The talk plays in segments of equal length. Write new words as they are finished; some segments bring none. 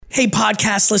Hey,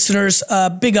 podcast listeners,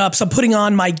 big ups. I'm putting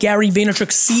on my Gary Vaynerchuk,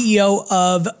 CEO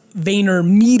of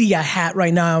VaynerMedia hat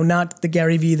right now, not the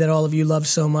Gary V that all of you love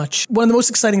so much. One of the most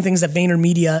exciting things that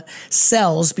VaynerMedia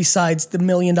sells, besides the $1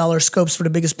 million scopes for the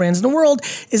biggest brands in the world,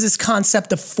 is this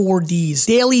concept of 4Ds.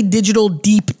 Daily Digital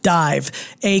Deep Dive,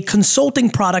 a consulting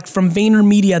product from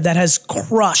VaynerMedia that has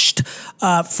crushed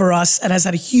for us and has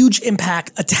had a huge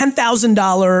impact. A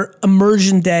 $10,000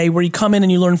 immersion day where you come in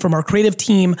and you learn from our creative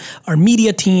team, our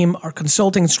media team, our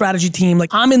consulting and strategy team.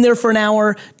 Like, I'm in there for an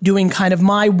hour doing kind of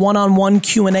my one-on-one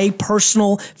Q&A,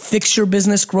 personal, fix your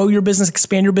business, grow your business,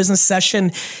 expand your business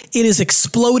session. It has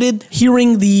exploded.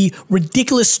 Hearing the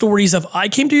ridiculous stories of, I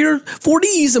came to your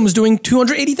 4Ds and was doing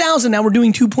 280,000. Now we're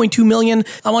doing 2.2 million.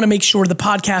 I want to make sure the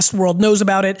podcast world knows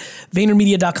about it.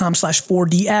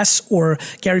 VaynerMedia.com/4DS or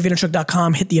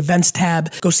GaryVaynerchuk.com. Hit the events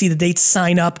tab. Go see the dates,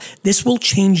 sign up. This will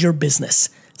change your business.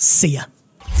 See ya.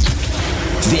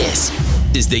 This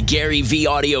is the Gary V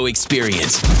audio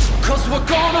experience. 'Cause we're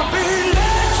gonna be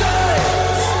legends.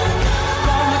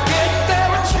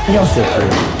 You'll sit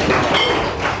through.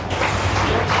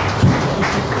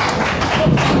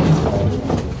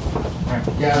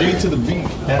 G to the beat.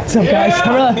 What's up, guys?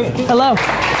 Hello.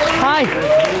 Hi.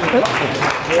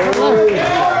 Hello.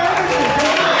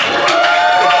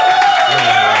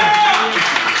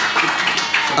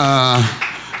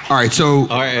 All right, so...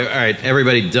 All right,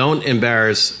 everybody, don't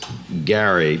embarrass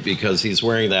Gary because he's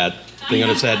wearing that thing on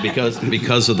his head because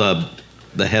of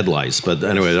the head lice. But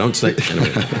anyway, don't say... Anyway.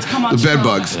 The bed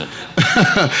bugs.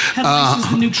 Head lice is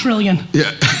the new trillion.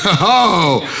 Yeah.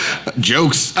 Oh,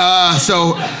 jokes.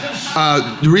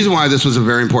 The reason why this was a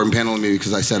very important panel to me,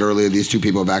 because I said earlier, these two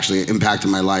people have actually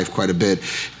impacted my life quite a bit.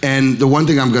 And the one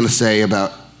thing I'm going to say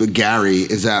about Gary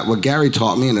is that what Gary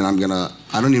taught me, and then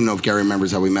I don't even know if Gary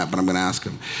remembers how we met, but I'm going to ask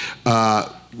him.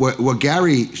 What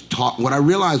Gary taught, what I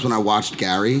realized when I watched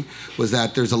Gary was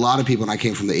that there's a lot of people, and I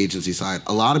came from the agency side,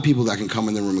 a lot of people that can come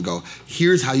in the room and go,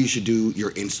 here's how you should do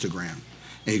your Instagram.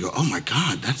 And you go, oh my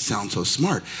God, that sounds so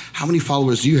smart. How many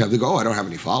followers do you have? They go, oh, I don't have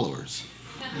any followers.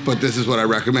 But this is what I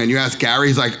recommend. You ask Gary,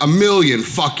 he's like, 1 million,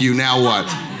 fuck you, now what?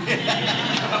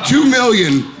 2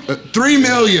 million, 3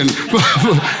 million,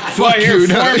 fuck you.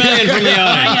 4 million from the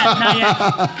audience. Not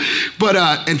yet. But,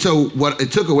 and so what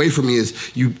it took away from me is,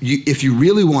 if you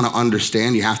really want to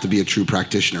understand, you have to be a true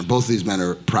practitioner. Both of these men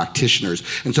are practitioners.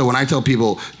 And so when I tell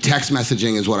people text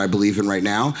messaging is what I believe in right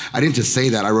now, I didn't just say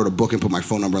that. I wrote a book and put my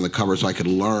phone number on the cover so I could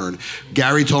learn.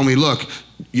 Gary told me, look,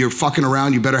 you're fucking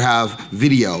around, you better have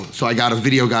video. So I got a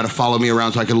video guy to follow me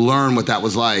around so I could learn what that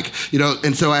was like.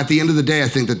 And so at the end of the day, I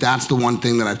think that that's the one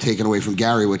thing that I've taken away from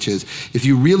Gary, which is, if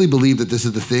you really believe that this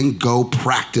is the thing, go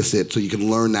practice it so you can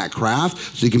learn that craft,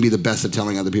 so you can be the best at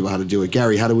telling other people how to do it.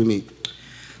 Gary, how did we meet?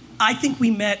 I think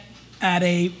we met at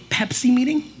a Pepsi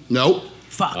meeting. Nope.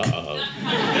 Fuck.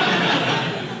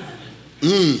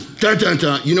 Dun, dun,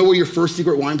 dun. You know where your first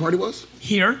secret wine party was?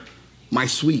 Here. My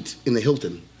suite in the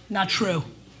Hilton. Not true.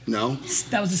 No?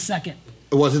 That was the second.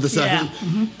 Was it the second? Yeah.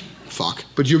 Mm-hmm. Fuck.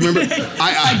 But you remember,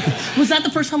 was that the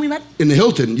first time we met? In the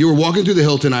Hilton, you were walking through the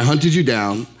Hilton, I hunted you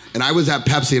down, and I was at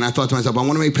Pepsi, and I thought to myself, I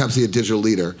want to make Pepsi a digital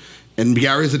leader. And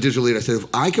Gary is a digital leader. I said, if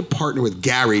I could partner with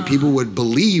Gary, people would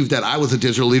believe that I was a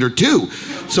digital leader too.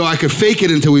 So I could fake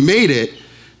it until we made it.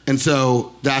 And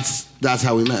so that's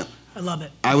how we met. I love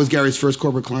it. I was Gary's first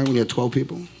corporate client when he had 12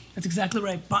 people. That's exactly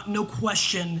right. But no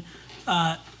question,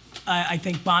 I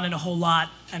think Bonin a whole lot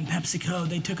and PepsiCo,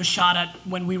 they took a shot at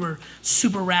when we were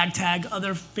super ragtag.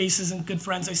 Other faces and good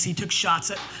friends I see took shots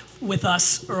with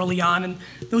us early on. And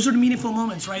those are the meaningful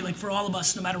moments, right? Like, for all of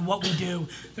us, no matter what we do,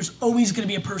 there's always going to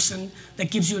be a person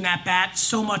that gives you an at-bat.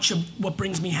 So much of what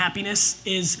brings me happiness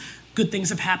is good things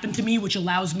have happened to me, which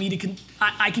allows me to,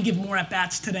 I can give more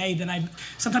at-bats today than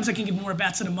sometimes I can give more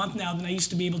at-bats in a month now than I used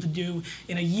to be able to do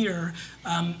in a year.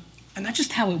 And that's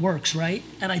just how it works, right?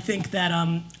 And I think that,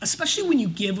 especially when you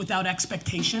give without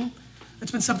expectation,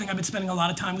 that's been something I've been spending a lot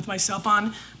of time with myself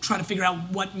on, trying to figure out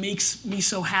what makes me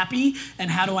so happy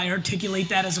and how do I articulate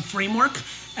that as a framework.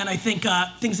 And I think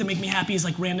things that make me happy is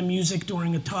like random music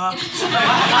during a talk.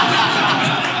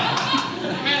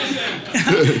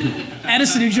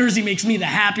 Edison, New Jersey makes me the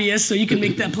happiest, so you can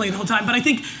make that play the whole time. But I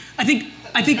think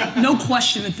no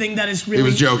question the thing that is really... He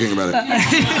was joking about it.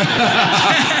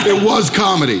 It was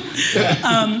comedy.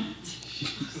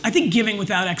 I think giving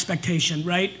without expectation,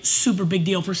 right? Super big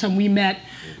deal. For some, we met.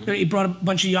 He brought a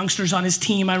bunch of youngsters on his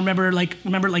team. I remember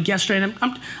like yesterday. And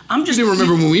I'm just. I didn't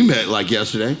remember when we met like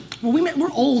yesterday. Well, we met.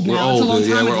 We're old now. We're it's old, a long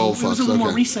time we're ago. old It was fucks, a little more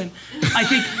okay. recent.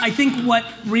 I think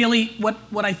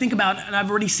what I think about, and I've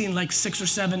already seen like 6 or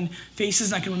 7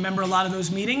 faces. I can remember a lot of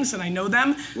those meetings, and I know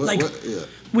them.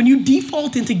 When you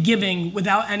default into giving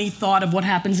without any thought of what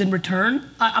happens in return,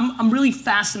 I'm really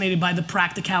fascinated by the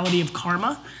practicality of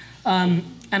karma.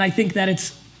 And I think that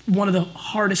it's one of the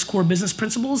hardest core business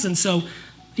principles. And so,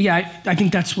 yeah, I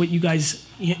think that's what you guys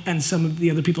and some of the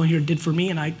other people here did for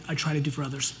me, and I try to do for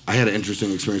others. I had an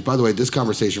interesting experience. By the way, this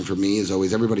conversation for me is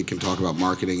always, everybody can talk about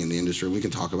marketing in the industry. We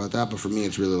can talk about that, but for me,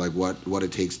 it's really like what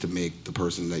it takes to make the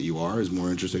person that you are is more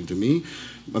interesting to me.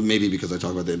 Maybe because I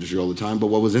talk about the industry all the time. But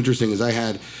what was interesting is I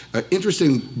had an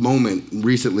interesting moment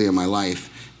recently in my life.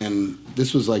 And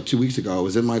this was like 2 weeks ago. I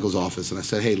was in Michael's office and I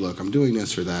said, hey, look, I'm doing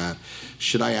this or that.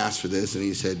 Should I ask for this? And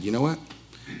he said, you know what?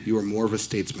 You are more of a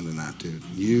statesman than that, dude.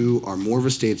 You are more of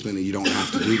a statesman and you don't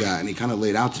have to do that. And he kind of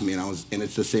laid out to me and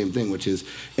it's the same thing, which is,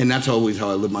 and that's always how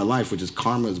I live my life, which is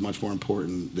karma is much more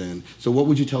important than, so what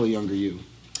would you tell a younger you?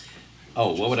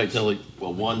 Oh, what would I tell you?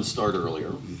 Well, one, start earlier.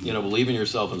 Believe in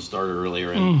yourself and start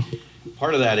earlier. And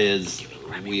part of that is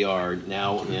we are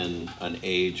now in an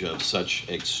age of such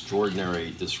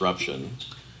extraordinary disruption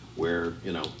where,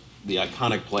 the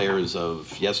iconic players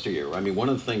of yesteryear. I mean, one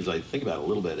of the things I think about a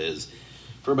little bit is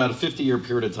for about a 50-year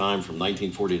period of time from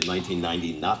 1940 to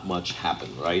 1990, not much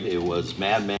happened, right? It was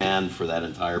madman for that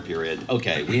entire period.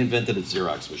 Okay, we invented a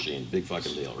Xerox machine. Big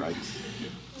fucking deal, right?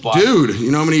 But, dude,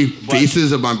 you know how many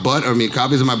copies of my butt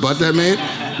that made?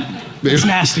 It's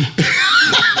nasty.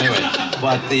 Anyway,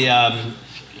 but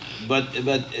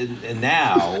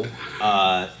now,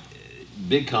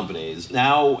 big companies,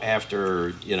 now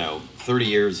after, 30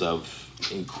 years of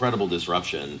incredible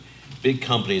disruption, big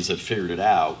companies have figured it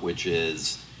out, which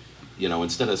is,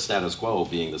 instead of status quo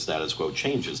being the status quo,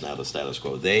 changes now the status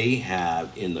quo. They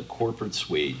have, in the corporate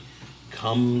suite,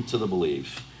 come to the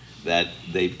belief that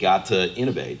they've got to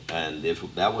innovate. And if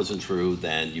that wasn't true,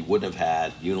 then you wouldn't have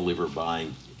had Unilever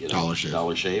buying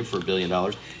Dollar Shave for $1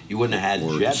 billion. You wouldn't have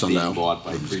had Jet being bought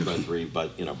by 3x3, by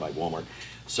Walmart.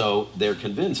 So they're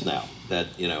convinced now that,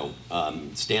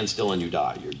 stand still and you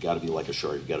die. You've got to be like a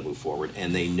shark. You've got to move forward.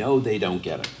 And they know they don't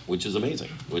get it, which is amazing,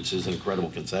 which is an incredible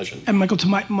concession. And Michael,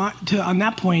 on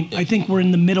that point, I think we're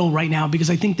in the middle right now because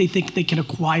I think they can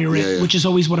acquire it, which is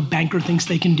always what a banker thinks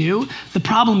they can do. The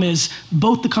problem is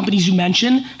both the companies you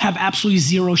mentioned have absolutely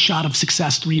zero shot of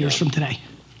success 3 years from today.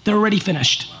 They're already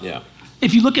finished. Yeah.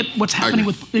 If you look at what's happening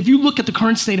if you look at the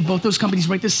current state of both those companies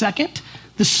right this second,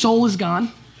 the soul is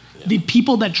gone. The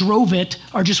people that drove it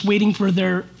are just waiting for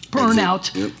their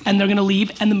burnout, and they're going to leave,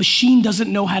 and the machine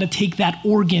doesn't know how to take that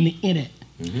organ in it.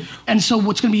 And so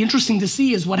what's going to be interesting to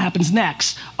see is what happens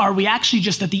next. Are we actually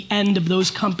just at the end of those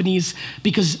companies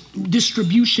because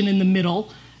distribution in the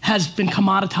middle has been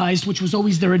commoditized, which was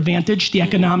always their advantage, the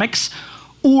economics?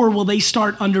 Or will they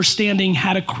start understanding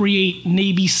how to create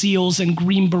Navy SEALs and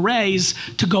Green Berets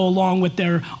to go along with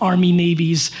their Army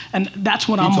Navies? And that's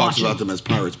what I'm watching. He talks about them as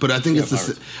pirates, but I think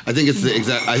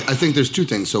I think there's two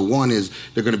things. So one is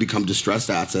they're going to become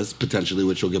distressed assets potentially,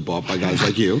 which will get bought by guys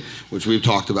like you, which we've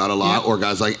talked about a lot, or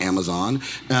guys like Amazon.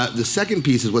 The second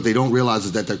piece is what they don't realize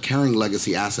is that they're carrying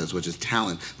legacy assets, which is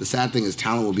talent. The sad thing is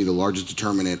talent will be the largest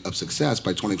determinant of success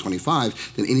by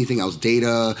 2025 than anything else.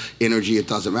 Data, energy, it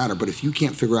doesn't matter. But if you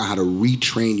can't figure out how to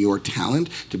retrain your talent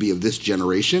to be of this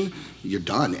generation, you're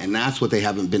done. And that's what they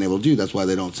haven't been able to do. That's why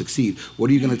they don't succeed. What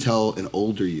are you going to tell an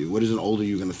older you? What is an older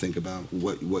you going to think about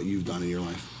what you've done in your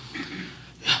life?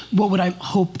 What would I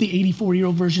hope the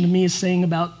 84-year-old version of me is saying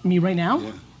about me right now?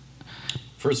 Yeah.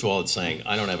 First of all, it's saying,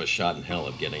 I don't have a shot in hell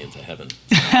of getting into heaven.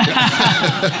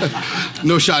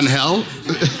 No shot in hell?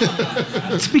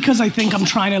 It's because I think I'm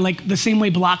trying to, like, the same way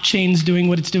blockchain's doing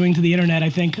what it's doing to the internet, I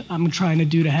think I'm trying to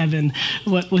do to heaven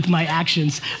with my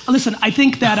actions. Listen, I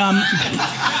think that...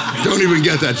 Don't even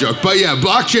get that joke. But yeah,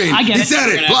 blockchain. I get it. He said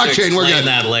it. Blockchain, we're getting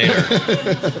that later.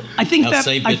 I think I'll that...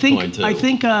 say I think Bitcoin, too.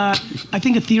 I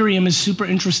think Ethereum is super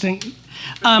interesting.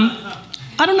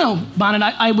 I don't know, Bonin.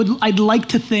 I'd like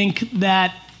to think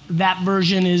that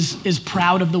version is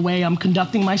proud of the way I'm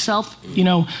conducting myself.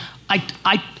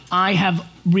 I have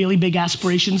really big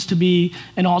aspirations to be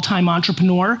an all-time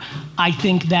entrepreneur. I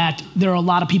think that there are a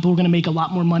lot of people who are going to make a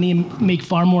lot more money and make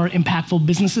far more impactful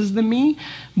businesses than me.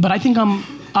 But I think I'm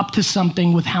up to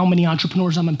something with how many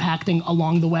entrepreneurs I'm impacting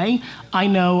along the way. I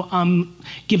know I'm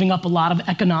giving up a lot of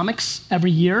economics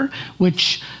every year,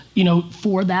 which,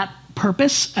 for that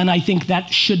purpose, and I think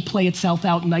that should play itself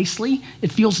out nicely.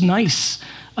 It feels nice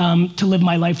to live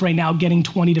my life right now, getting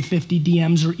 20 to 50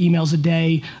 DMs or emails a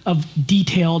day of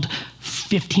detailed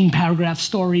 15-paragraph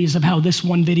stories of how this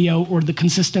one video or the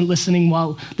consistent listening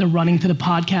while they're running to the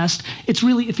podcast. It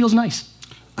feels nice.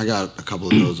 I got a couple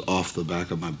of those off the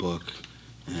back of my book.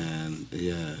 And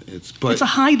yeah, it's a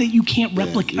high that you can't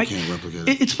replicate. Yeah, you can't replicate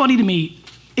it. It's funny to me.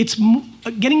 It's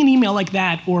getting an email like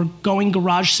that or going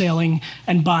garage sailing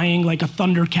and buying like a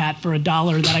Thundercat for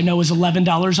 $1 that I know is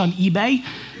 $11 on eBay.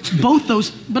 Both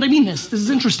those, but I mean this is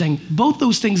interesting. Both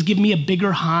those things give me a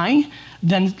bigger high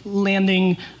than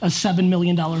landing a $7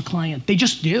 million client. They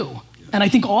just do. And I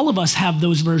think all of us have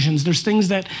those versions. There's things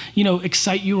that,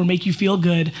 excite you or make you feel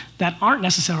good that aren't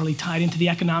necessarily tied into the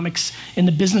economics in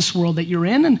the business world that you're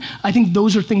in. And I think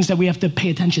those are things that we have to pay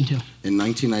attention to. In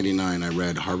 1999, I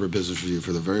read Harvard Business Review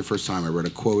for the very first time. I read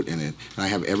a quote in it, and I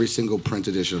have every single print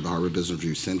edition of the Harvard Business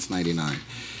Review since '99.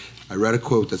 I read a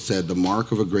quote that said, "The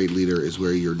mark of a great leader is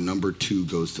where your number 2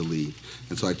 goes to lead."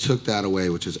 And so I took that away,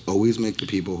 which is always make the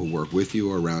people who work with you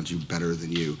or around you better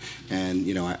than you. And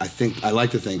I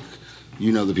like to think,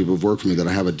 the people who've worked for me, that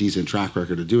I have a decent track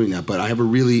record of doing that. But I have a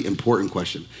really important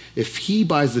question. If he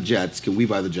buys the Jets, can we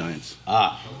buy the Giants?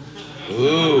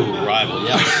 Ooh, rival,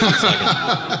 yeah.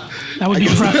 That would be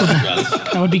preferable.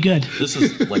 That would be good. This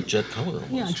is like jet color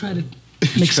almost. Yeah, I try to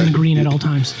mix in green at all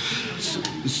times.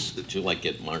 Did you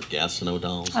get Mark Gastineau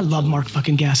dolls? I love Mark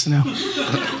fucking Gastineau.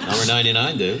 Number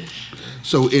 99, dude.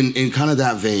 So in kind of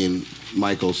that vein,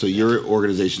 Michael, so your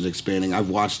organization's expanding. I've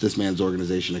watched this man's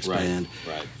organization expand.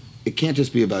 Right. It can't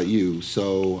just be about you.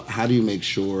 So how do you make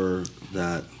sure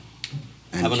that...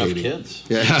 Have enough kids.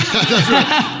 Yeah, that's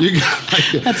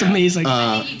right. That's amazing.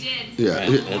 I think you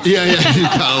did. Yeah, you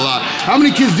got a lot. How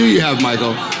many kids do you have,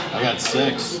 Michael? I got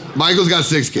 6. Michael's got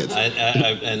 6 kids.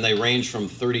 And they range from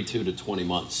 32 to 20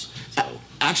 months. So.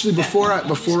 Actually, before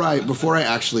I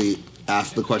actually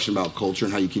ask the question about culture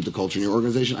and how you keep the culture in your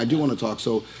organization, I do want to talk.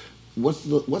 So, what's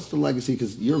the legacy?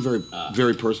 Because you're a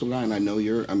very personal guy, and I know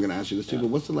I'm going to ask you this too. But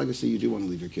what's the legacy you do want to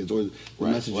leave your kids, or the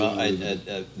message you want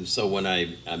to leave? So when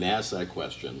I'm asked that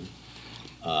question,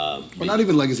 or not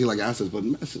even legacy like assets, but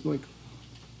like.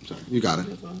 Sorry, you got it.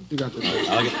 You got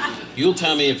this. You'll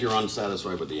tell me if you're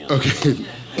unsatisfied with the answer. Okay.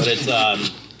 But it's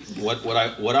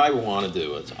what I want to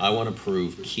do is I want to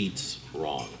prove Keats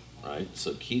wrong, right?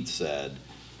 So Keats said,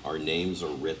 "Our names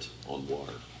are writ on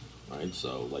water," right?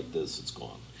 So like this, it's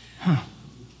gone.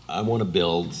 I want to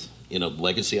build,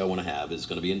 legacy I want to have is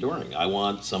going to be enduring. I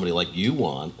want somebody like you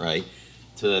want, right?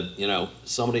 To,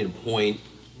 somebody to point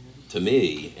to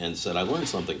me and said, I learned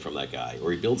something from that guy,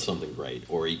 or he built something great,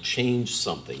 or he changed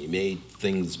something, he made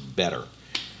things better.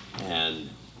 And,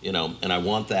 and I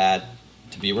want that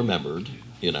to be remembered,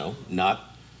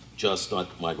 not just at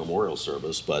my memorial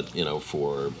service, but,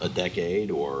 for a decade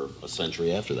or a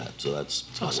century after that. So that's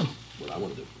awesome. What I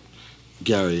want to do.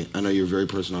 Gary, I know you're very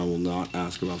personal. I will not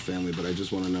ask about family, but I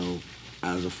just want to know,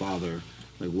 as a father,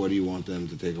 what do you want them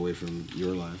to take away from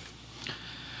your life?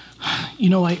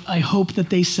 I hope that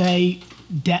they say,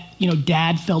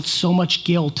 Dad felt so much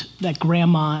guilt that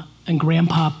Grandma and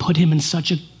Grandpa put him in such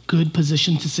a good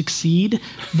position to succeed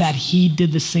that he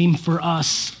did the same for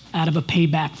us out of a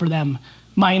payback for them.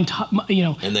 And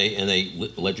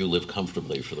they let you live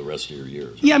comfortably for the rest of your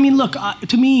years. Right? Yeah, I mean, look,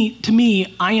 to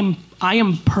me, I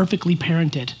am perfectly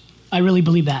parented. I really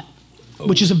believe that,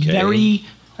 which is a very,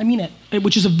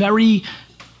 which is a very,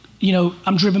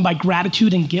 I'm driven by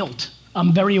gratitude and guilt.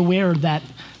 I'm very aware that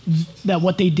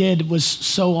what they did was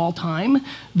so all time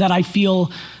that I feel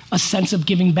a sense of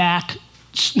giving back.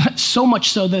 So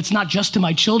much so that it's not just to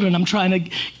my children. I'm trying to,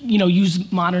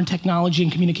 use modern technology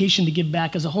and communication to give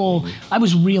back as a whole. I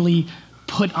was really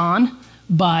put on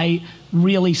by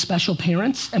really special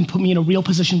parents and put me in a real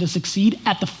position to succeed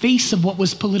at the face of what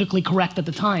was politically correct at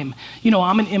the time.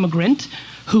 I'm an immigrant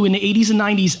who in the 80s and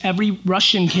 90s, every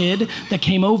Russian kid that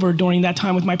came over during that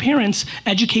time with my parents,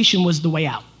 education was the way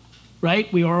out,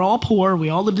 right? We were all poor. We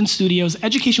all lived in studios.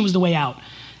 Education was the way out.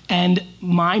 And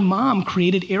my mom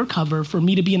created air cover for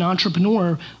me to be an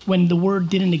entrepreneur when the word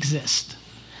didn't exist.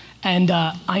 And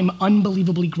I'm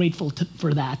unbelievably grateful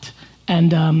for that.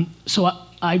 And so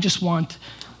I just want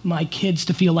my kids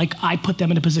to feel like I put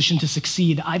them in a position to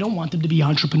succeed. I don't want them to be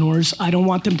entrepreneurs. I don't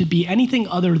want them to be anything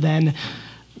other than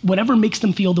whatever makes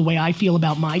them feel the way I feel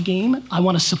about my game. I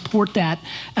want to support that.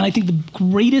 And I think the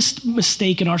greatest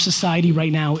mistake in our society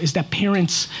right now is that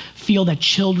parents feel that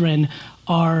children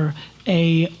are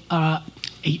a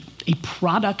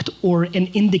product or an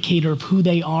indicator of who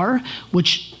they are,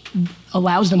 which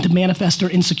allows them to manifest their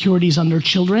insecurities on their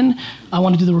children. I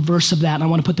want to do the reverse of that, and I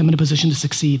want to put them in a position to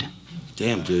succeed.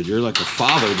 Damn, dude, you're like a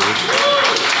father, dude.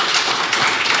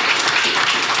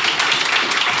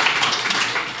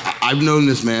 I've known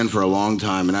this man for a long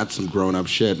time, and that's some grown-up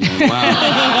shit, man.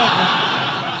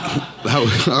 Wow.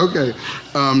 Okay.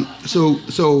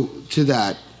 So to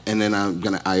that, and then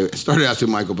I started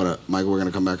asking Michael, but Michael, we're gonna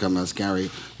come back and ask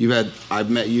Gary. I've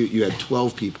met you. You had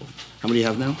 12 people. How many do you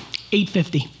have now?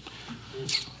 850.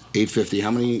 850.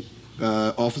 How many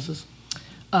offices?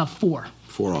 4.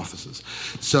 4 offices.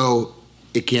 So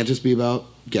it can't just be about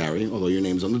Gary, although your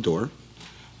name's on the door.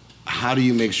 How do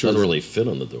you make sure? Doesn't really fit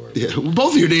on the door. Yeah,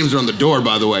 both of your names are on the door,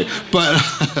 by the way.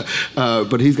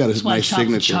 But he's got his nice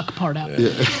signature. The Chuck part out. Yeah,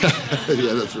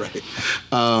 yeah, that's right.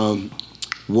 How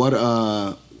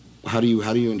do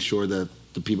you ensure that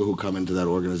the people who come into that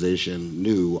organization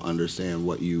understand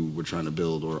what you were trying to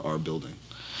build or are building?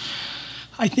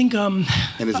 I think. And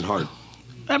is it hard?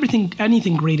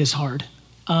 Anything great is hard.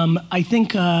 I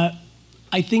think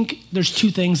there's 2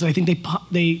 things that I think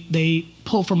they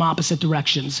pull from opposite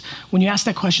directions. When you ask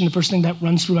that question, the first thing that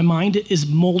runs through my mind is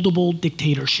moldable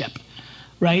dictatorship,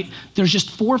 right? There's just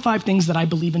 4 or 5 things that I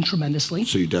believe in tremendously.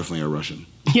 So you definitely are Russian.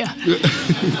 Yeah.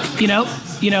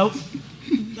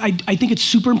 I think it's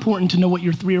super important to know what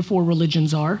your 3 or 4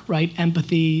 religions are, right?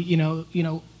 Empathy,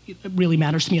 it really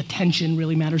matters to me. Attention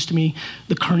really matters to me.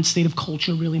 The current state of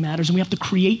culture really matters. And we have to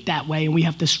create that way, and we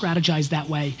have to strategize that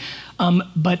way.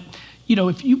 But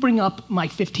if you bring up my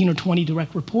 15 or 20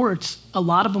 direct reports, a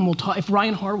lot of them will talk. If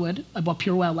Ryan Harwood, I bought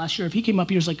Pure Wow last year, if he came up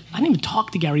here, he was like, I didn't even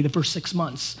talk to Gary the first 6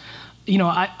 months.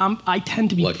 I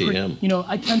tend to be lucky him.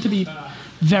 I tend to be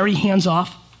very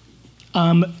hands-off.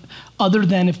 Other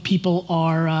than if people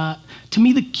are, to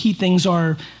me, the key things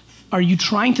are you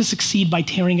trying to succeed by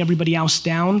tearing everybody else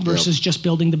down versus just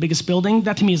building the biggest building?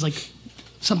 That to me is like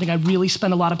something I really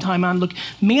spend a lot of time on. Look,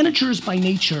 managers by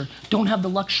nature don't have the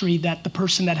luxury that the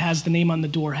person that has the name on the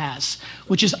door has,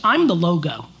 which is I'm the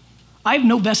logo. I have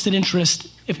no vested interest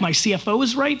if my CFO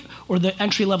is right or the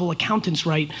entry-level accountant's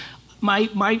right.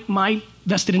 My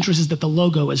vested interest is that the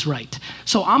logo is right.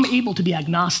 So I'm able to be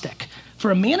agnostic. For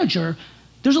a manager,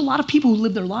 there's a lot of people who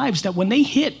live their lives that when they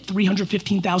hit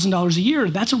 $315,000 a year,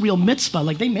 that's a real mitzvah.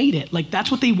 Like they made it. Like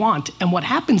that's what they want. And what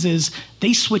happens is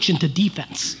they switch into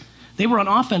defense. They were on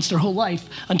offense their whole life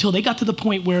until they got to the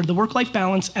point where the work-life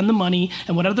balance and the money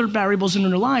and what other variables in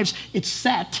their lives, it's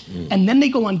set. And then they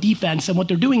go on defense. And what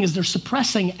they're doing is they're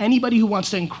suppressing anybody who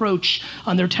wants to encroach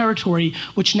on their territory,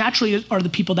 which naturally are the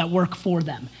people that work for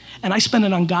them. And I spend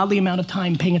an ungodly amount of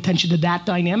time paying attention to that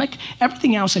dynamic.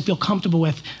 Everything else I feel comfortable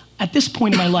with. At this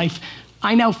point in my life,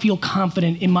 I now feel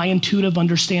confident in my intuitive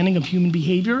understanding of human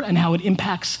behavior and how it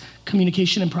impacts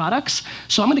communication and products.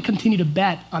 So I'm going to continue to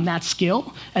bet on that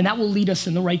skill, and that will lead us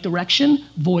in the right direction.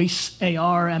 Voice,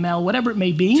 AR, ML, whatever it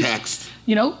may be. Text.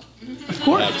 Of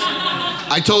course.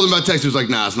 I told him about text. He was like,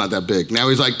 nah, it's not that big. Now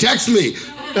he's like, text me.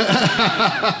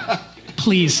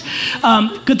 Please.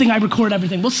 Good thing I record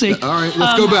everything. We'll see. All right,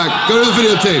 let's go back. Go to the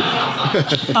videotape.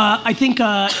 I think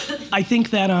that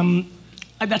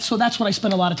that's what I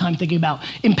spend a lot of time thinking about.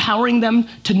 Empowering them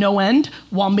to no end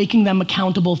while making them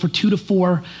accountable for 2 to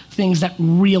 4 things that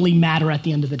really matter at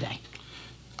the end of the day.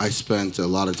 I spent a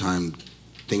lot of time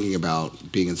thinking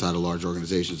about being inside of large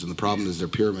organizations, and the problem is their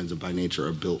pyramids by nature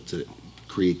are built to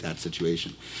create that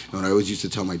situation. And what I always used to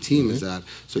tell my team is that,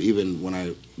 so even when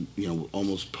I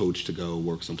almost poached to go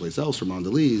work someplace else for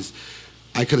Mondelez,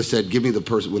 I could have said, give me the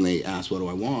person, when they asked what do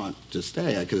I want to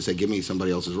stay, I could have said, give me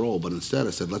somebody else's role. But instead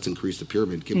I said, let's increase the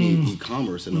pyramid. Give me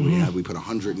e-commerce. And we put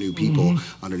 100 new people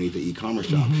underneath the e-commerce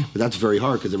job. But that's very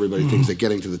hard because everybody thinks that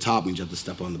getting to the top means you have to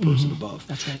step on the person above.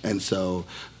 That's right. And so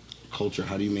culture,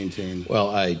 how do you maintain?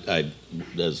 Well, I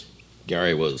as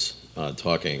Gary was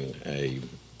talking, a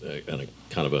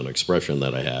kind of an expression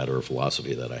that I had or a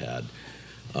philosophy that I had,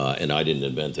 and I didn't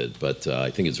invent it, but I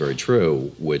think it's very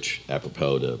true, which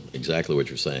apropos to exactly what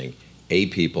you're saying, A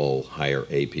people hire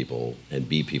A people and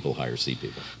B people hire C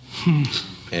people.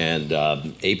 And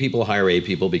A people hire A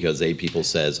people because A people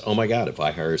says, oh my God, if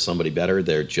I hire somebody better,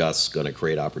 they're just going to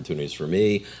create opportunities for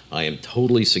me. I am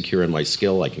totally secure in my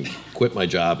skill. I can quit my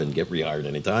job and get rehired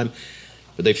anytime.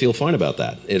 But they feel fine about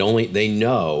that. They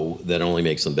know that it only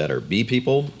makes them better. B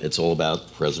people, it's all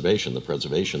about preservation, the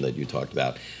preservation that you talked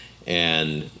about.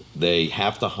 And they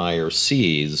have to hire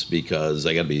C's because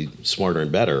they got to be smarter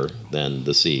and better than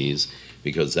the C's,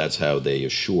 because that's how they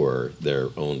assure their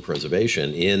own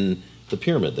preservation in the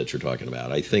pyramid that you're talking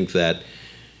about. I think that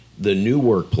the new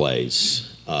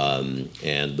workplace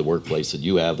and the workplace that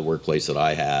you have, the workplace that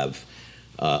I have,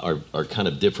 are kind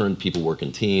of different. People work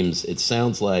in teams. It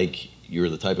sounds like you're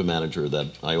the type of manager that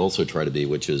I also try to be,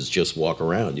 which is just walk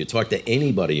around. You talk to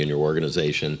anybody in your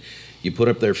organization, you put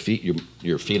up their feet,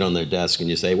 your feet on their desk, and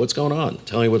you say, what's going on?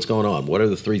 Tell me what's going on. What are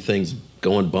the 3 things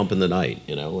going bump in the night,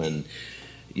 And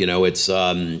It's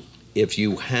if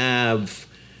you have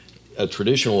a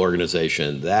traditional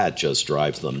organization, that just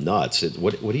drives them nuts.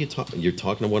 What are you talking? You're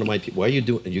talking to one of my people. Why are you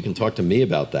doing? You can talk to me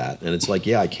about that, and it's like,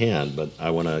 yeah, I can, but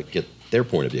I want to get their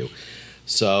point of view.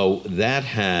 So that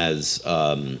has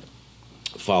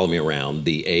followed me around.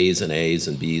 The A's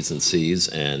and B's and C's,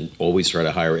 and always try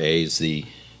to hire A's. The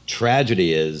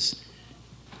tragedy is,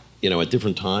 at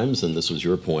different times, and this was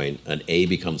your point, an A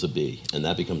becomes a B, and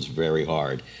that becomes very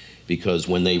hard, because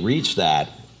when they reach that,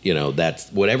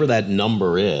 that's whatever that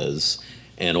number is,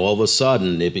 and all of a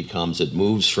sudden it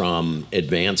moves from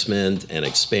advancement and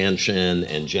expansion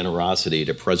and generosity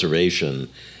to preservation.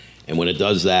 And when it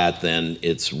does that, then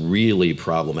it's really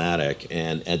problematic,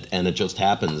 and it just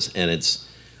happens, and it's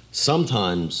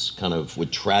sometimes kind of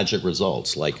with tragic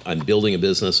results. Like, I'm building a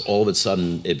business, all of a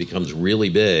sudden it becomes really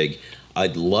big.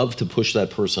 I'd love to push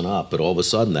that person up, but all of a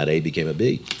sudden that A became a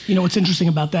B. What's interesting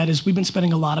about that is we've been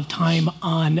spending a lot of time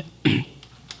on,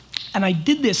 and I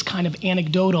did this kind of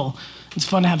anecdotal. It's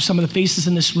fun to have some of the faces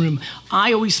in this room.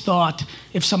 I always thought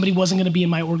if somebody wasn't going to be in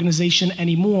my organization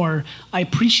anymore, I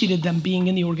appreciated them being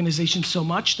in the organization so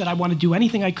much that I want to do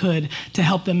anything I could to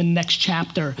help them in the next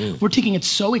chapter. We're taking it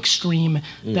so extreme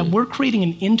that we're creating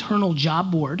an internal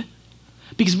job board.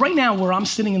 Because right now, where I'm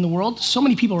sitting in the world, so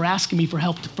many people are asking me for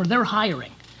help for their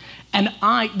hiring. And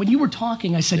when you were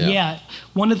talking, I said,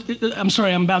 I'm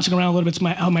sorry, I'm bouncing around a little bit.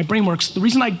 It's how my brain works. The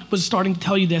reason I was starting to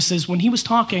tell you this is when he was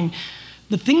talking,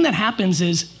 the thing that happens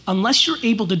is unless you're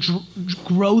able to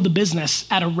grow the business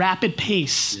at a rapid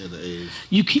pace, the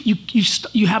A's.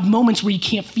 You have moments where you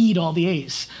can't feed all the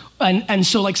A's. And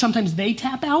so like sometimes they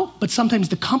tap out, but sometimes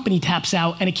the company taps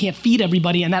out and it can't feed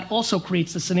everybody, and that also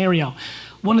creates the scenario.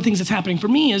 One of the things that's happening for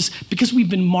me is because we've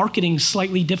been marketing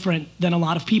slightly different than a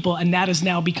lot of people, and that is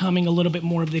now becoming a little bit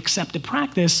more of the accepted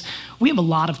practice, we have a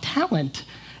lot of talent,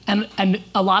 and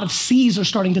a lot of C's are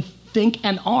starting to think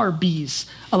and are B's.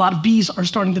 A lot of B's are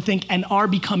starting to think and are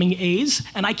becoming A's,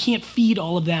 and I can't feed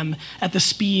all of them at the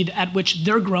speed at which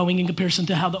they're growing in comparison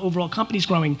to how the overall company's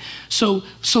growing. So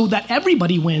that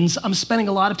everybody wins, I'm spending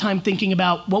a lot of time thinking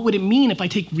about what would it mean if I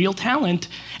take real talent,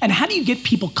 and how do you get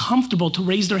people comfortable to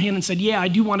raise their hand and say, yeah, I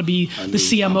do want to be the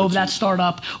CMO of that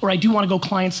startup, or I do want to go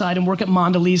client side and work at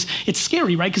Mondelez. It's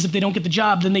scary, right? Because if they don't get the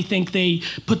job, then they think they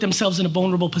put themselves in a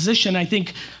vulnerable position. I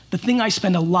think the thing I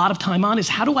spend a lot of time on is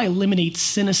how do I eliminate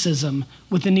cynicism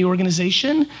within the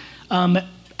organization?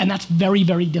 And that's very,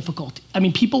 very difficult. I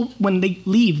mean, people, when they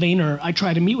leave Vayner, I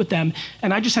try to meet with them,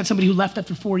 and I just had somebody who left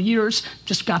after 4 years,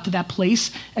 just got to that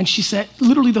place, and she said,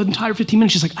 literally the entire 15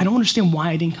 minutes, she's like, I don't understand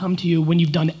why I didn't come to you when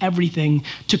you've done everything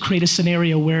to create a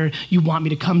scenario where you want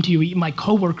me to come to you. My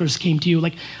coworkers came to you.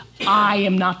 Like, I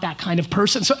am not that kind of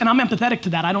person. So, and I'm empathetic to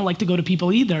that. I don't like to go to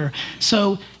people either.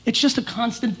 So it's just a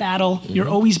constant battle. Mm-hmm. You're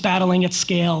always battling at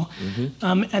scale.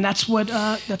 Mm-hmm. And that's what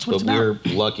it's about. We're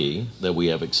lucky that we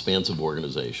have expansive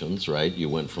organizations, right? You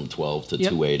went from 12 to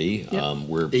 280. Yep.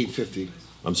 We're 850.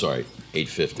 I'm sorry,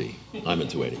 850. I'm at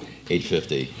 280.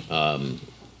 850.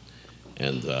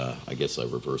 And I guess I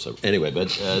reverse it. Anyway,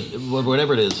 but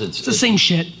whatever it is, it's the same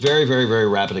shit. Very, very, very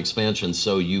rapid expansion.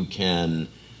 So you can...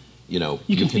 you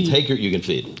can feed. You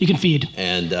can feed.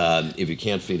 And if you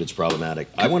can't feed, it's problematic.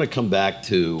 I want to come back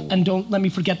to... And don't let me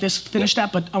forget this, finish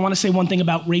that, but I want to say one thing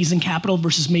about raising capital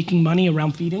versus making money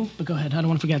around feeding. But go ahead, I don't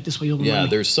want to forget this way.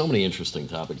 There's so many interesting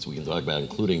topics we can talk about,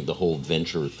 including the whole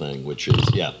venture thing, which is,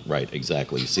 right,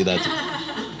 exactly. You see that?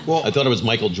 Well, I thought it was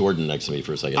Michael Jordan next to me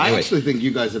for a second. Anyway, I actually think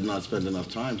you guys have not spent enough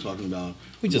time talking about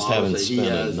we just haven't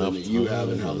spent enough time. You have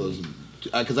and how those...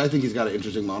 Because I think he's got an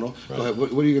interesting model. Right. Go ahead.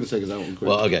 What are you going to say? Because I don't.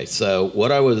 Well, okay. So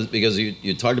because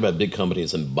you talked about big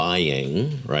companies and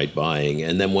buying,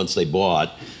 and then once they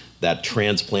bought, that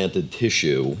transplanted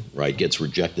tissue, right, gets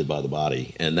rejected by the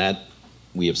body, and that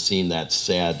we have seen that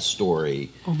sad story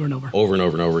over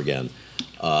and over again.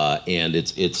 And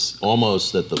it's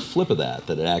almost at the flip of that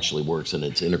it actually works and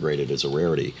it's integrated as a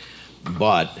rarity.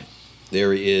 But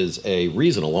there is a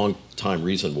long time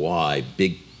reason why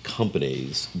big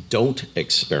companies don't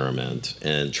experiment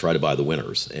and try to buy the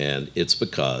winners, and it's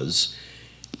because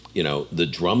the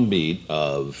drumbeat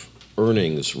of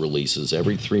earnings releases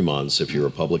every 3 months. If you're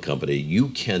a public company, you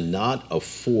cannot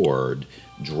afford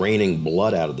draining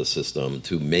blood out of the system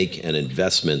to make an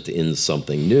investment in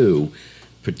something new,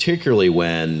 particularly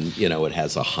when it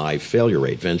has a high failure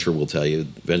rate. Venture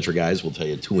guys will tell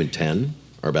you 2 in 10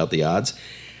 are about the odds.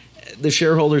 The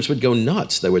shareholders would go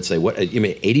nuts. They would say, "What? You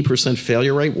mean 80%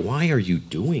 failure rate? Why are you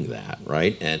doing that?"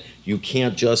 Right? And you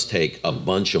can't just take a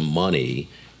bunch of money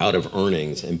out of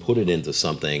earnings and put it into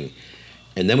something.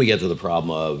 And then we get to the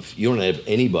problem of you don't have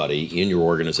anybody in your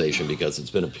organization because it's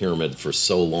been a pyramid for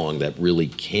so long that really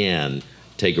can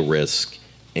take a risk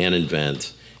and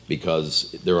invent,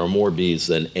 because there are more B's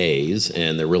than A's,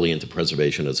 and they're really into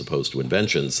preservation as opposed to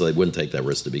invention, so they wouldn't take that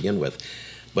risk to begin with.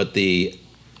 But the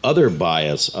other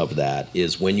bias of that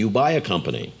is when you buy a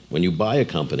company,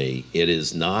 it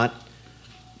is not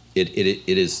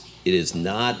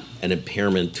an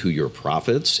impairment to your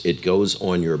profits. It goes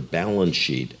on your balance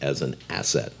sheet as an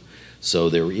asset. So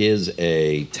there is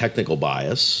a technical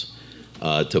bias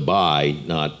to buy,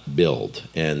 not build.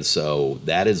 And so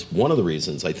that is one of the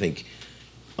reasons, I think,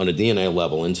 on a DNA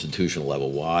level, institutional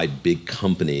level, why big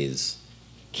companies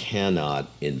cannot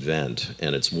invent.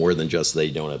 And it's more than just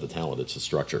they don't have the talent, it's a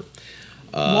structure.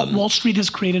 Wall Street has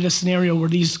created a scenario where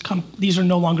these are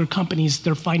no longer companies,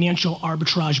 they're financial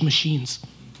arbitrage machines.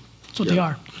 That's what they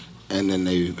are. And then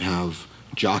they have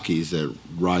jockeys that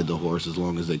ride the horse as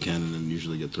long as they can and then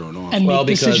usually get thrown off. And make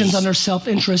decisions under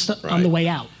self-interest on the way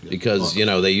out. Because,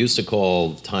 they used to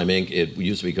call Time Inc., it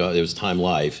used to be called, it was Time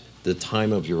Life, the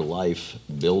time of your life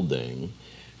building.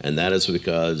 And that is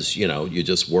because, you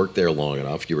just worked there long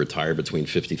enough. You retire between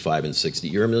 55 and 60.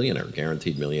 You're a millionaire,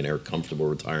 guaranteed millionaire, comfortable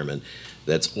retirement.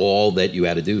 That's all that you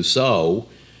had to do. So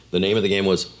the name of the game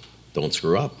was don't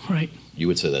screw up. Right. You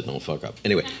would say that, don't fuck up.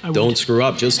 Anyway, don't screw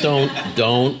up. Just don't,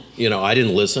 I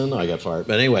didn't listen. I got fired.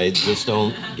 But anyway, just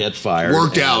don't get fired.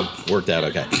 Worked out,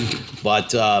 okay.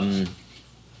 But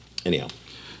anyhow.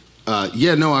 But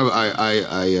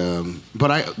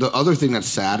the other thing that's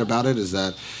sad about it is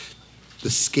that the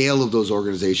scale of those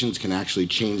organizations can actually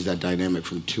change that dynamic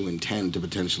from 2 and 10 to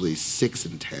potentially 6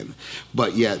 and 10.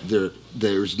 But yet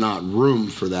there's not room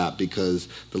for that because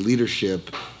the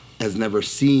leadership has never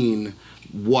seen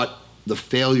what the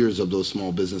failures of those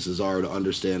small businesses are to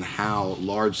understand how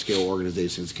large-scale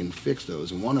organizations can fix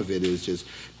those. And one of it is just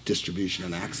distribution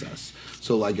and access.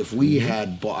 So like if we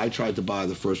had, I tried to buy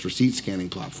the first receipt scanning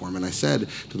platform, and I said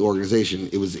to the organization,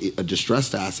 it was a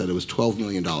distressed asset, it was $12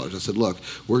 million. I said, look,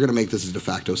 we're gonna make this a de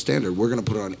facto standard. We're gonna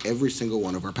put it on every single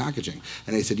one of our packaging.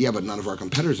 And they said, yeah, but none of our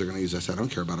competitors are gonna use this. I said, I don't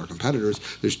care about our competitors.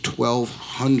 There's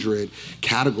 1,200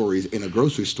 categories in a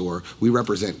grocery store. We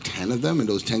represent 10 of them, and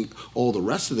those 10, all the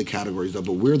rest of the categories though,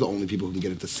 but we're the only people who can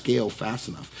get it to scale fast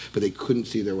enough. But they couldn't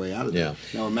see their way out of that.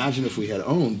 Now imagine if we had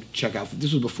owned Checkout,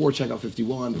 this was before Checkout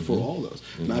 51, before all those.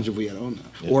 Imagine if we had owned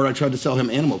that. Or I tried to sell him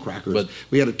animal crackers. But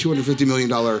we had a $250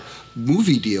 million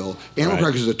movie deal. Animal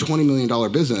crackers is a $20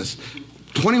 million business.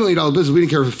 $20 million business, we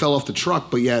didn't care if it fell off the truck,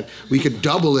 but yet we could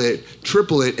double it,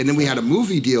 triple it, and then we had a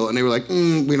movie deal, and they were like,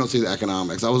 we don't see the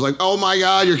economics. I was like, oh my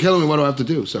God, you're killing me, what do I have to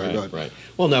do? Sorry, go ahead. Right.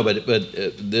 Well, no, but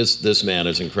this man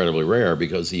is incredibly rare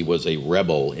because he was a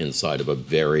rebel inside of a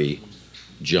very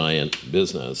giant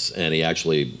business, and he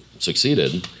actually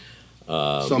succeeded.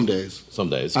 Some days.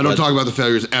 I don't talk about the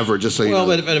failures ever, just so you know.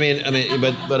 But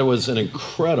it was an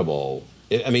incredible.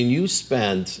 You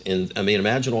spent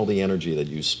imagine all the energy that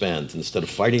you spent instead of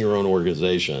fighting your own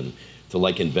organization to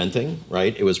like inventing,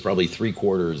 right? It was probably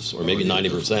 3/4 or maybe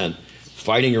 90%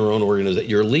 fighting your own organization.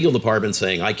 Your legal department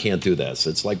saying, I can't do this.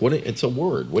 It's like, it's a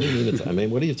word. What do you mean?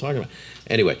 What are you talking about?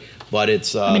 Anyway, but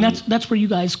it's. That's where you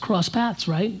guys cross paths,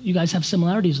 right? You guys have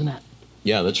similarities in that.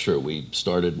 Yeah, that's true. We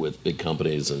started with big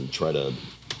companies and try to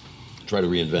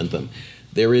reinvent them.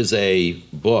 There is a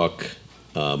book,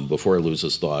 before I lose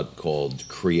this thought, called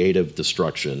Creative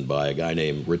Destruction by a guy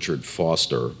named Richard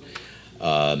Foster,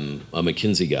 a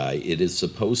McKinsey guy. It is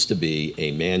supposed to be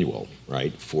a manual,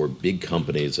 right, for big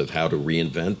companies of how to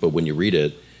reinvent, but when you read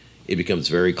it, it becomes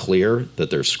very clear that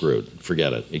they're screwed.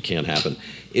 Forget it. It can't happen.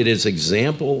 It is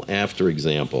example after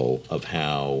example of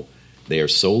how they are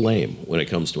so lame when it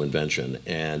comes to invention,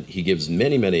 and he gives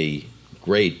many, many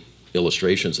great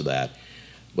illustrations of that.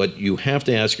 But you have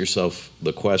to ask yourself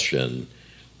the question,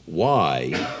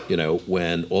 why,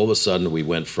 when all of a sudden we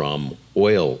went from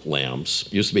oil lamps,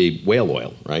 used to be whale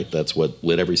oil, right? That's what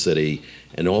lit every city,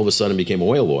 and all of a sudden became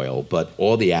oil, but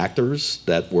all the actors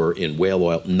that were in whale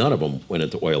oil, none of them went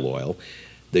into oil.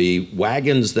 The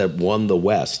wagons that won the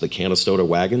West, the Canastota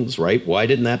wagons, right? Why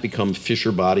didn't that become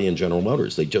Fisher Body and General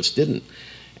Motors? They just didn't.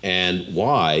 And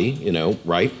why,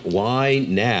 right? Why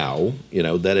now,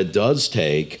 that it does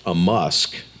take a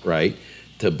Musk, right,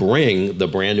 to bring the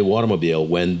brand new automobile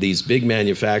when these big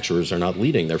manufacturers are not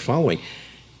leading, they're following.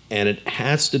 And it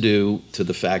has to do to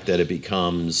the fact that it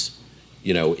becomes,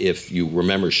 if you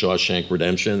remember Shawshank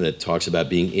Redemption, that talks about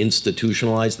being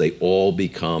institutionalized, they all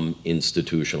become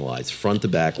institutionalized. Front to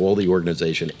back, all the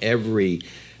organization, every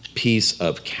piece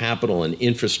of capital and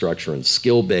infrastructure and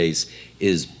skill base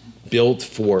is built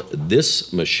for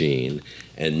this machine,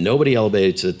 and nobody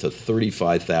elevates it to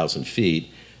 35,000 feet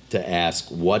to ask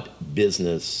what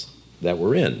business that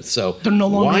we're in. So they're no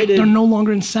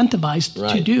longer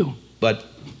incentivized to do. But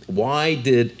why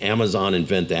did Amazon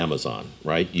invent Amazon,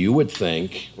 right? You would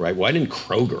think, right? Why didn't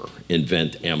Kroger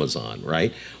invent Amazon,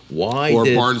 right? Or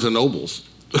Barnes and Nobles.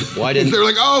 Why didn't they're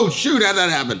like, oh shoot, how'd that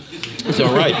happen?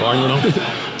 So right, Barnes and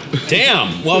Nobles.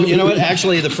 Damn. Well, you know what?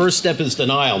 Actually, the first step is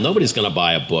denial. Nobody's going to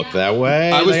buy a book that way.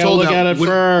 I was they told look at it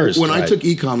first. When right? I took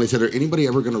ecom, they said, "Are anybody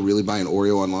ever going to really buy an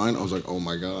Oreo online?" I was like, "Oh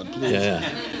my god." Yeah.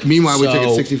 Meanwhile, we took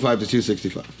it 65 to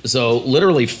 265. So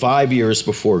literally 5 years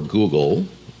before Google,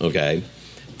 okay,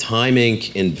 Time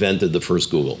Inc. invented the first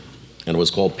Google, and it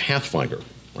was called Pathfinder,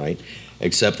 right?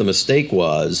 Except the mistake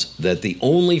was that the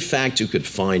only fact you could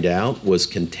find out was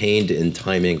contained in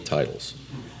Time Inc. titles.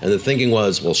 And the thinking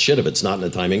was, well, shit, if it's not in the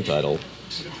Time Inc. title,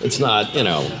 it's not, you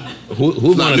know,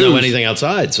 who want to know anything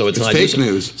outside? So it's not fake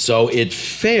news. So it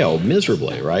failed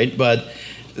miserably, right? But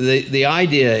the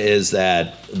idea is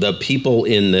that the people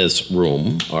in this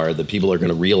room are the people who are going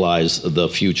to realize the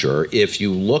future. If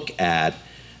you look at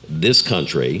this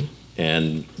country,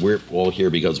 and we're all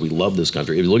here because we love this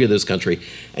country. If you look at this country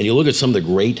and you look at some of the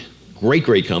great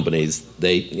companies,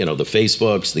 they, you know, the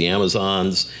Facebooks, the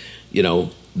Amazons, you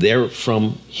know, they're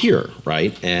from here,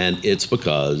 right? And it's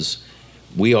because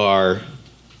we are,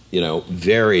 you know,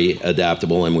 very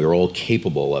adaptable, and we're all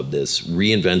capable of this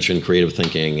reinvention, creative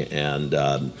thinking, and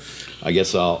I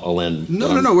guess I'll end.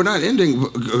 No, we're not ending.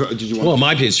 Did you want? Well,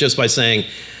 my piece, just by saying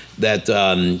that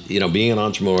you know, being an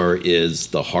entrepreneur is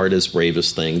the hardest,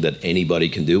 bravest thing that anybody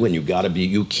can do, and you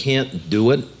can't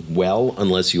do it well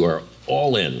unless you are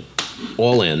all in,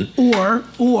 or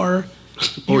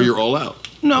you're all out.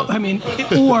 No, I mean,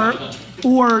 or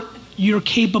you're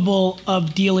capable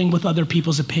of dealing with other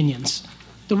people's opinions.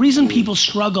 The reason people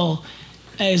struggle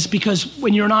is because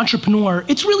when you're an entrepreneur,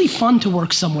 it's really fun to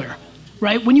work somewhere,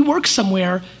 right? When you work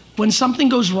somewhere, when something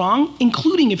goes wrong,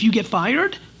 including if you get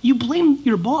fired, you blame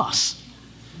your boss.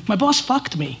 My boss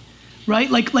fucked me,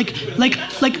 right? Like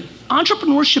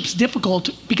entrepreneurship's difficult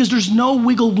because there's no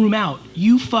wiggle room out.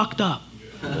 You fucked up.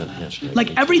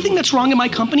 Like everything that's wrong in my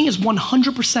company is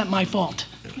 100% my fault.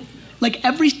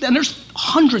 And there's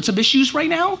hundreds of issues right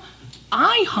now.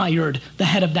 I hired the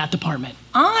head of that department.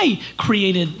 I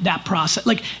created that process.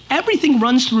 Like everything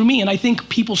runs through me, and I think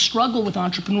people struggle with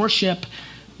entrepreneurship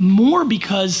more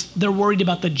because they're worried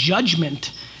about the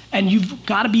judgment, and you've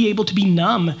got to be able to be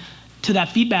numb to that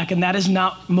feedback, and that is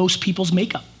not most people's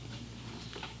makeup.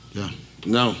 Yeah.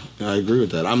 No, I agree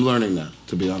with that. I'm learning that,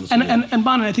 to be honest. And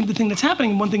Bonin, I think the thing that's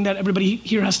happening, one thing that everybody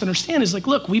here has to understand is like,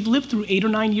 look, we've lived through 8 or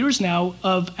 9 years now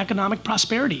of economic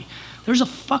prosperity. There's a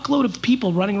fuckload of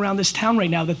people running around this town right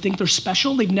now that think they're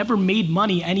special. They've never made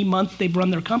money any month they've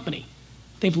run their company.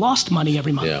 They've lost money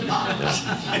every month.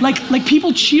 Yeah. Like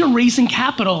people cheer raising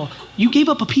capital. You gave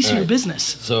up a piece of your business.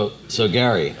 So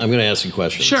Gary, I'm going to ask you a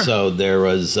question. Sure. So there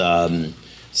was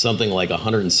something like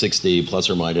 160 plus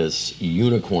or minus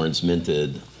unicorns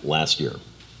minted last year.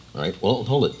 All right. Well,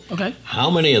 hold it. Okay. How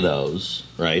many of those,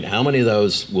 right? How many of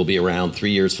those will be around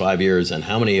 3 years, 5 years, and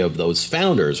how many of those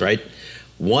founders, right?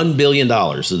 $1 billion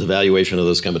is the valuation of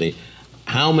this company.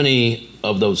 How many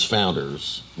of those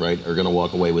founders, right, are going to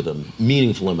walk away with a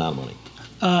meaningful amount of money?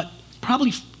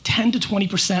 Probably 10 to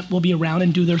 20% will be around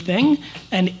and do their thing,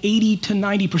 and 80 to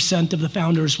 90% of the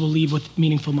founders will leave with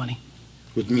meaningful money.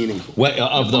 With meaningful. Well,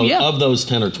 of those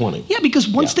 10 or 20. Yeah, because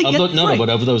once they get right. But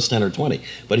of those 10 or 20.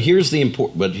 But here's my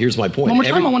point. One more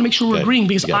time, I want to make sure we're agreeing,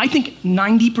 because I think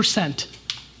 90%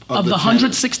 of the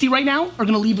 160 right now are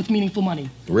going to leave with meaningful money.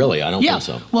 Really? I don't think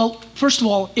so. Well, first of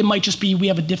all, it might just be we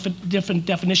have a different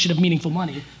definition of meaningful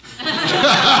money. No,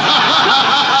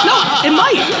 it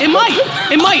might.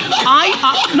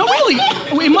 No, really,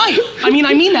 it might. I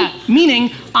mean that.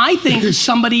 Meaning, I think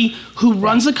somebody who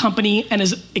runs a company and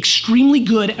is extremely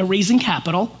good at raising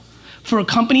capital for a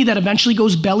company that eventually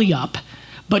goes belly up,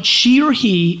 but she or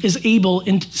he is able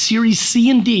in Series C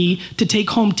and D to take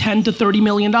home $10 to $30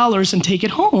 million and take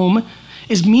it home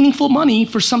is meaningful money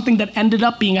for something that ended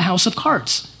up being a house of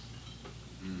cards.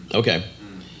 Okay.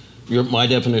 My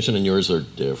definition and yours are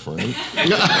different. but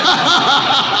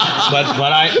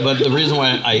the reason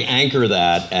why I anchor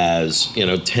that as,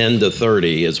 10 to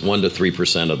 30 is 1 to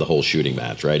 3% of the whole shooting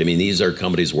match, right? I mean, these are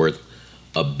companies worth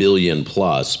 $1 billion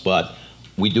plus, but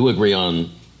we do agree on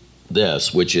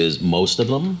this, which is most of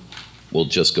them will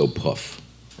just go poof,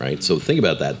 right? So think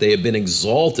about that. They have been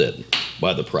exalted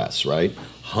by the press, right?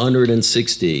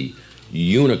 160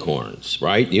 unicorns,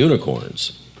 right?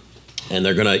 Unicorns. And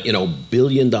they're going to, $1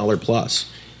 billion plus.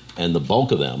 And the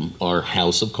bulk of them are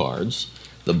house of cards.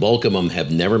 The bulk of them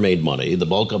have never made money. The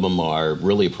bulk of them are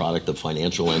really a product of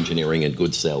financial engineering and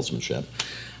good salesmanship.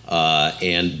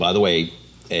 And by the way,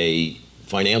 a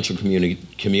financial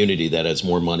community that has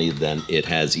more money than it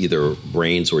has either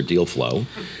brains or deal flow.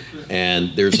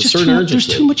 And there's a certain urgency.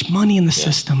 There's too much money in the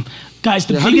system. Guys,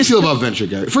 how do you feel about venture,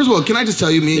 Gary? First of all, can I just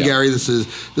tell you, me and Gary, this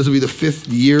will be the 5th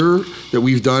year that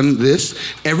we've done this.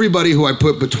 Everybody who I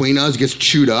put between us gets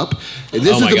chewed up. And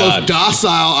this is the most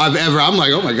docile I've ever. I'm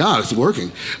like, oh my God, it's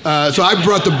working. So I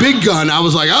brought the big gun. I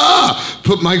was like,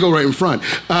 put Michael right in front.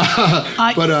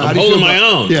 I'm holding my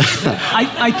own. Yeah.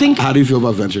 I think. How do you feel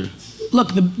about venture?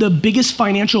 Look, the biggest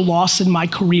financial loss in my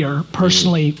career,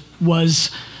 personally, was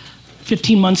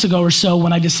 15 months ago or so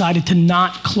when I decided to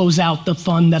not close out the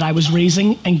fund that I was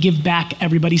raising and give back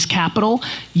everybody's capital,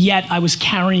 yet I was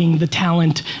carrying the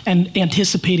talent and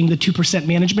anticipating the 2%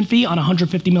 management fee on a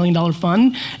 $150 million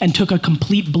fund and took a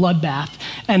complete bloodbath.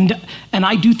 And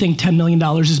I do think $10 million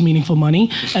is meaningful money.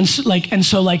 And so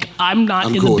I'm not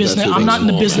in the business. I'm not in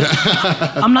the business.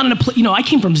 I'm not in a, I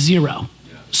came from zero.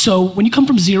 So when you come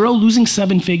from zero, losing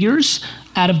 7 figures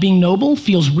out of being noble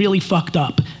feels really fucked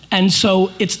up. And so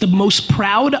it's the most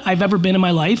proud I've ever been in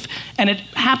my life. And it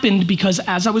happened because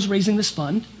as I was raising this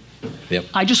fund,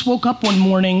 I just woke up one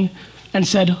morning and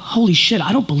said, holy shit,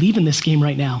 I don't believe in this game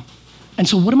right now. And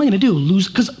so what am I gonna do? Lose,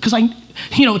 because I,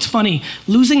 it's funny,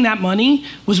 losing that money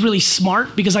was really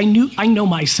smart because I know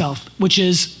myself, which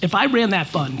is if I ran that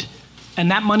fund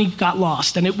and that money got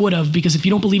lost, and it would have, because if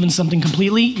you don't believe in something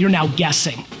completely, you're now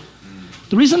guessing.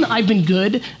 The reason I've been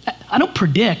good, I don't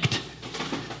predict.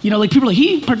 People are like,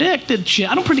 he predicted shit.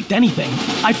 I don't predict anything.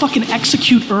 I fucking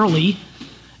execute early,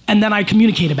 and then I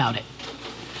communicate about it.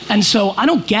 And so I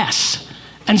don't guess.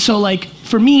 And so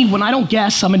for me, when I don't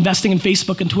guess, I'm investing in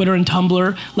Facebook and Twitter and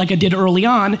Tumblr like I did early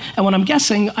on. And when I'm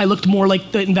guessing, I looked more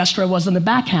like the investor I was in the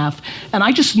back half. And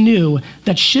I just knew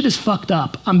that shit is fucked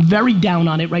up. I'm very down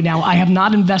on it right now. I have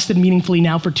not invested meaningfully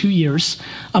now for 2 years.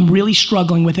 I'm really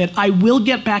struggling with it. I will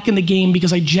get back in the game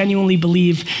because I genuinely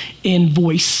believe in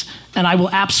voice. And I will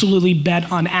absolutely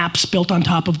bet on apps built on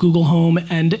top of Google Home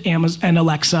and Amazon and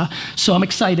Alexa. So I'm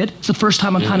excited. It's the first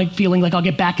time I'm kind of feeling like I'll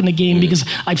get back in the game because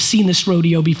I've seen this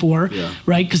rodeo before,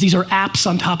 right? Because these are apps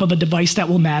on top of a device that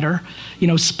will matter.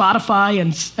 Spotify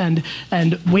and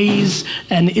Waze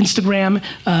and Instagram,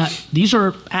 these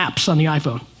are apps on the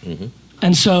iPhone. Mm-hmm.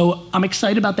 And so I'm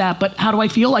excited about that, but how do I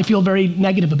feel? I feel very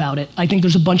negative about it. I think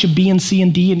there's a bunch of B and C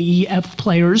and D and E, F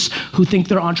players who think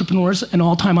they're entrepreneurs and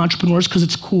all-time entrepreneurs because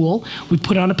it's cool. We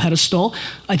put it on a pedestal.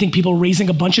 I think people raising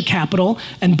a bunch of capital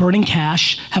and burning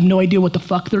cash, have no idea what the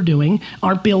fuck they're doing,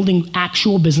 aren't building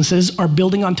actual businesses, are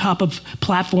building on top of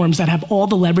platforms that have all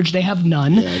the leverage, they have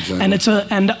none. Yeah, exactly.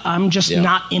 And I'm just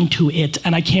not into it,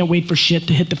 and I can't wait for shit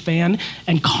to hit the fan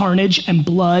and carnage and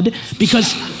blood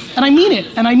because, and I mean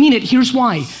it, here's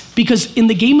why. Because in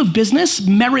the game of business,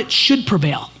 merit should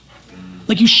prevail.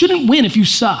 You shouldn't win if you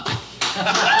suck.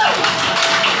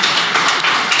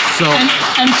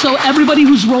 So everybody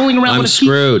who's rolling around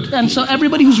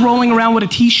everybody who's rolling around with a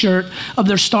T-shirt of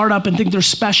their startup and think they're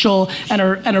special and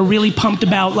are really pumped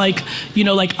about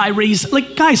I raise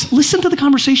guys, listen to the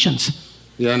conversations.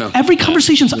 Yeah, I know. Every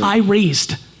conversation's I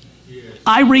raised.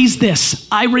 I raised this.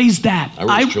 I raised that.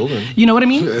 I raised children. You know what I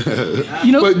mean?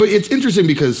 But it's interesting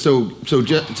because so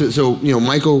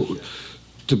Michael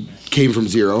came from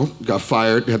zero, got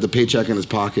fired, had the paycheck in his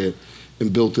pocket,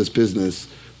 and built this business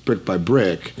brick by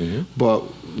brick. Mm-hmm. But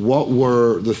what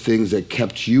were the things that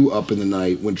kept you up in the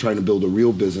night when trying to build a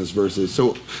real business versus,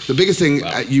 so the biggest thing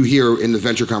you hear in the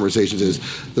venture conversations is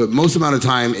the most amount of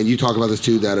time, and you talk about this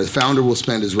too, that a founder will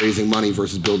spend is raising money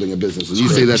versus building a business. And you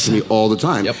say that to me all the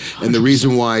time. Yep. And the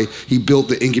reason why he built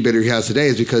the incubator he has today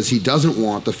is because he doesn't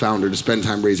want the founder to spend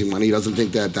time raising money. He doesn't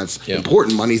think that that's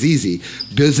important. Money's easy.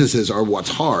 Businesses are what's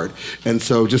hard. And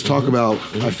so just talk about,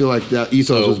 I feel like that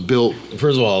ethos was built.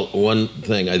 First of all, one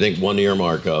thing, I think one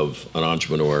earmark of an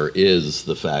entrepreneur is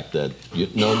the fact that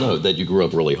that you grew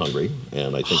up really hungry,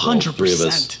 and I think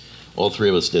 100%. all three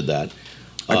of us did that.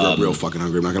 I grew up real fucking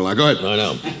hungry. I'm not gonna lie. Go ahead. I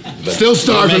know. Still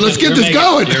starving. Let's get this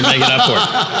going. You're making up for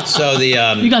it. So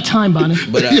you got time, Bonin.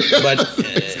 But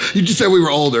you just said we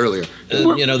were old earlier.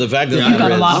 The fact that you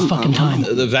got a lot of fucking time.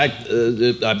 The fact,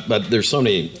 but there's so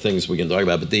many things we can talk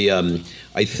about. But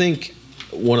I think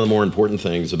one of the more important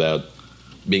things about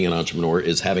being an entrepreneur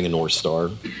is having a North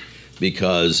Star.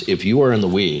 Because if you are in the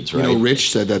weeds, right?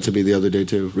 Rich said that to me the other day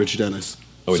too. Rich Dennis.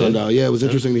 Oh, Sundial. Yeah, it was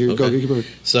interesting to hear. Okay. Go.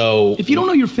 So if you don't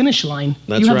know your finish line,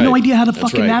 you have no idea how to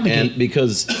fucking navigate. And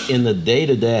because in the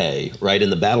day-to-day, right,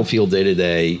 in the battlefield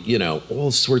day-to-day,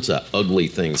 all sorts of ugly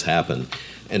things happen.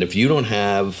 And if you don't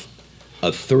have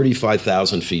a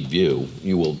 35,000 feet view,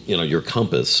 you will, your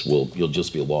compass you'll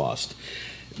just be lost.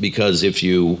 because if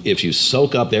you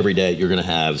soak up every day, you're going to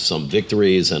have some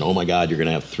victories, and oh my God, you're going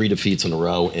to have 3 defeats in a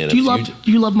row. And do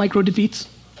you love micro defeats?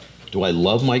 Do I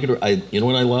love micro? You know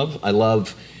what I love? I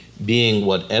love being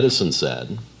what Edison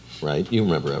said. Right? You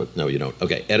remember? No, you don't.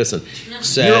 Okay, Edison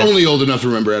said. You're only old enough to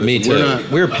remember Edison. Me too.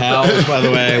 We're pals, by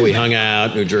the way. We hung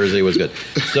out. New Jersey was good.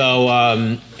 So,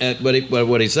 but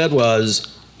what he said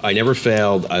was, I never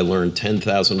failed. I learned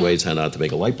 10,000 ways how not to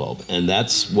make a light bulb. And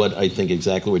that's what I think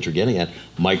exactly what you're getting at.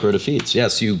 Micro defeats.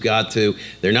 Yes, you got to,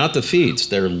 they're not defeats,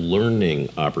 they're learning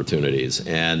opportunities.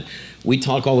 And we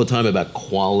talk all the time about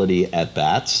quality at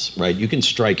bats, right? You can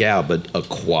strike out, but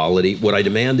what I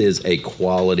demand is a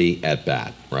quality at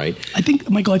bat, right? I think,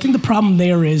 Michael, the problem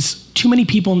there is too many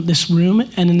people in this room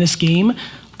and in this game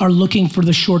are looking for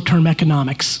the short-term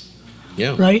economics.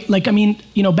 Yeah. Right?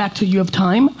 Back to you have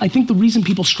time. I think the reason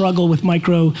people struggle with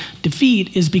micro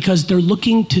defeat is because they're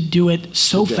looking to do it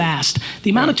so fast. The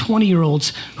amount of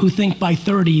 20-year-olds who think by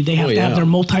 30 they have to have their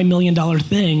multi-million-dollar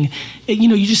thing,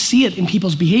 you just see it in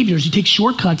people's behaviors. You take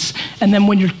shortcuts, and then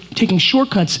when you're taking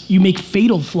shortcuts, you make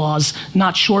fatal flaws,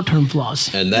 not short-term flaws.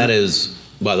 And that is,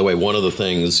 by the way, one of the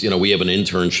things, we have an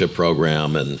internship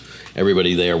program, and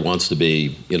everybody there wants to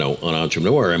be, an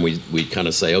entrepreneur, and we kind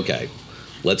of say, okay,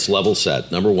 let's level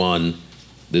set. Number one,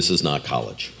 this is not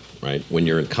college, right? When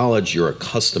you're in college, you're a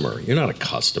customer. You're not a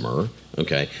customer,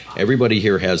 okay? Everybody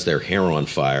here has their hair on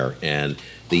fire, and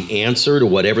the answer to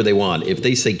whatever they want, if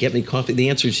they say, get me coffee, the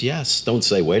answer is yes. Don't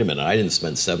say, wait a minute, I didn't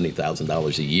spend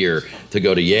 $70,000 a year to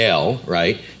go to Yale,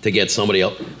 right, to get somebody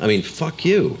else. Fuck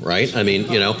you, right?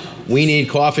 We need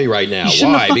coffee right now.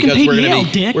 Why? Because we're going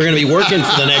to be working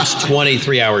for the next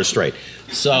 23 hours straight.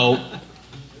 So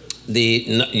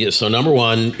number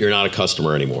one, you're not a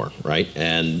customer anymore, right?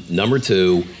 And number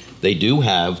two, they do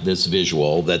have this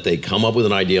visual that they come up with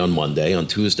an idea on Monday. On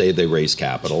Tuesday, they raise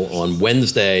capital. On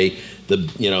Wednesday, they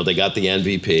got the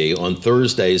MVP. On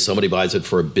Thursday, somebody buys it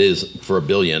for $1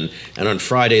 billion. And on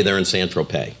Friday, they're in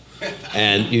Saint-Tropez.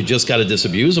 And you just got to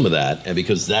disabuse them of that, and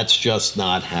because that's just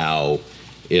not how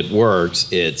it works.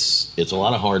 It's a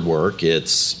lot of hard work.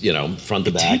 It's front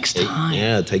to back. It takes time.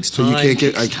 It takes time.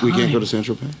 So we can't go to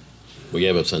Saint-Tropez? We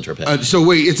gave up Saint-Tropez. So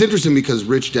wait, it's interesting because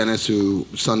Rich Dennis, who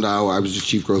Sundial, I was just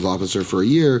chief growth officer for a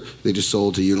year. They just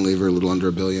sold to Unilever, a little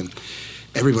under $1 billion.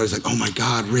 Everybody's like, oh my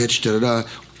God, Rich, da-da-da.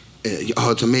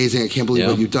 Oh, it's amazing. I can't believe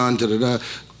what you've done, da-da-da.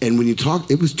 And when you talk,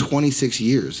 it was 26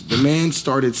 years. The man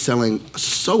started selling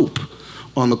soap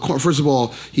on the corner. First of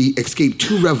all, he escaped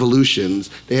 2 revolutions.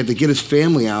 They had to get his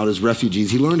family out as refugees.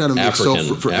 He learned how to make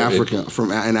soap for Africa,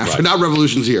 right. Not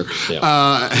revolutions here.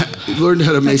 Yeah. He learned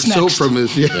how to make soap from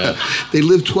his. They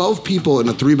lived 12 people in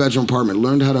a 3-bedroom apartment.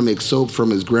 Learned how to make soap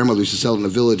from his grandmother. Used to sell it in the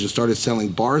village, and started selling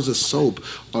bars of soap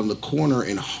on the corner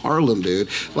in Harlem, dude.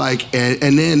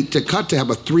 And then to have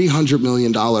a $300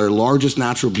 million largest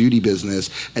natural beauty business,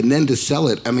 and then to sell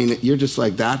it. You're just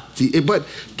like that. But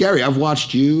Gary, I've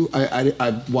watched you.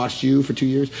 I've watched you for 2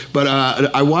 years, but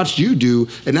I watched you do,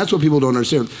 and that's what people don't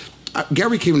understand.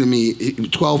 Gary came to me,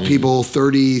 12 people,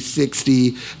 30,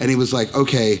 60, and he was like,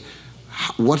 okay,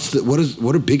 what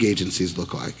do big agencies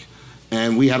look like?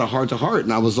 And we had a heart-to-heart,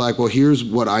 and I was like, well, here's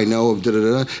what I know of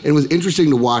da-da-da. And it was interesting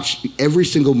to watch every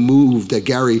single move that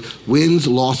Gary wins,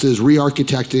 losses,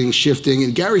 re-architecting, shifting.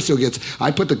 And Gary still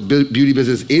I put the beauty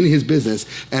business in his business,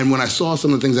 and when I saw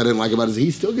some of the things I didn't like about it,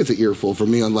 he still gets an earful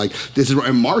from me on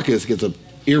and Marcus gets a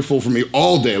earful from me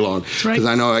all day long because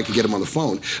I know I can get him on the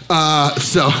phone.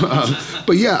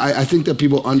 But yeah, I think that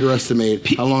people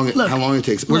underestimate how long it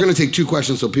takes. We're going to take 2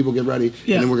 questions, so people get ready,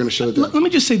 and then we're going to shut it down. Let me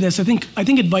just say this: I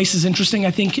think advice is interesting.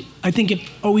 I think it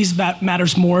always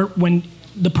matters more when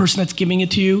the person that's giving it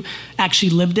to you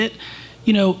actually lived it.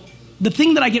 The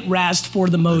thing that I get razzed for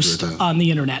the most on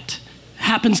the internet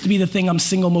happens to be the thing I'm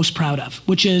single most proud of,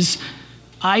 which is,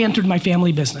 I entered my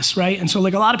family business, right? And so a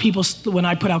lot of people, when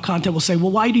I put out content, will say,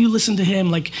 well, why do you listen to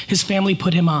him? His family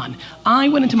put him on. I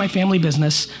went into my family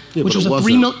business, which was a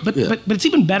 3 million, but it's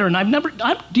even better. And I'm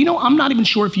not even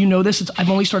sure if you know this. I've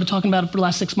only started talking about it for the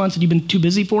last 6 months, and you've been too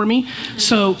busy for me.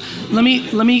 So let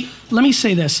me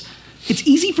say this. It's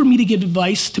easy for me to give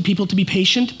advice to people to be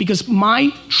patient because my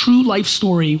true life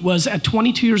story was at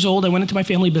 22 years old, I went into my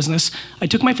family business. I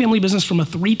took my family business from a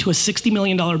 $3 to a $60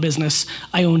 million business.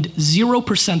 I owned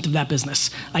 0% of that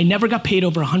business. I never got paid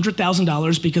over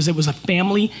 $100,000 because it was a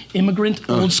family, immigrant,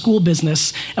 old school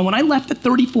business. And when I left at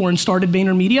 34 and started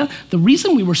VaynerMedia, the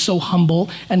reason we were so humble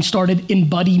and started in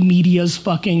Buddy Media's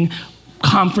fucking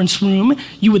conference room,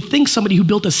 you would think somebody who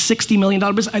built a $60 million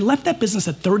business. I left that business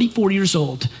at 34 years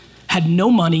old, had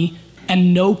no money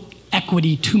and no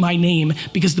equity to my name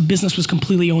because the business was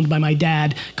completely owned by my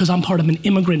dad, because I'm part of an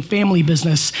immigrant family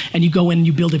business, and you go in and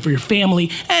you build it for your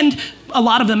family. And a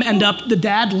lot of them end up, the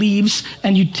dad leaves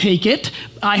and you take it.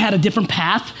 I had a different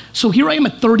path. So here I am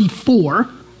at 34,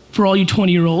 for all you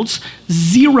 20-year-olds,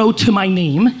 0 to my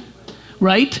name,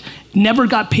 right? Never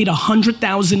got paid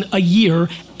 $100,000 a year,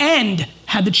 and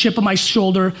had the chip on my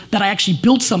shoulder that I actually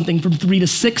built something from 3 to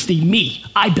 60.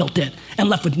 I built it, and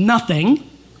left with nothing.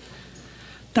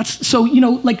 That's so,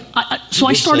 like, I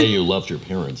started. Say you loved your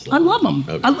parents, though. I love them.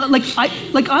 Okay.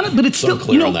 But it's still,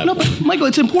 but Michael,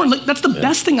 it's important. Like, that's the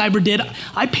best thing I ever did.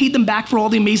 I paid them back for all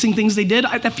the amazing things they did.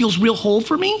 That feels real whole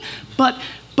for me. But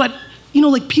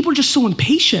people are just so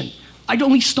impatient. I'd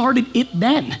only started it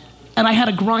then. And I had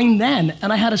to grind then,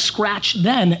 and I had to scratch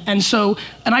then. And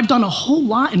I've done a whole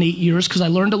lot in 8 years, because I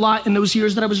learned a lot in those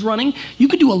years that I was running. You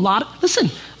could do a lot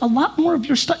more of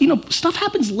your stuff. Stuff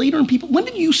happens later in people. When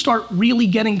did you start really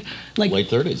getting, like... Late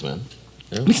 30s, man.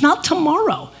 Yeah. It's not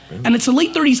tomorrow. Yeah. And it's the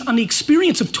late 30s on the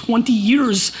experience of 20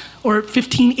 years or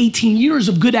 15, 18 years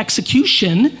of good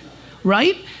execution,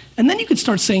 right? And then you could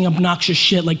start saying obnoxious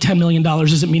shit like $10 million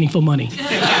isn't meaningful money.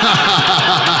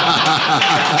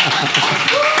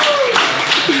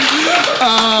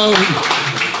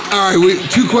 All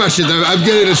right, 2 questions. I'm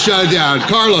getting to shut it down.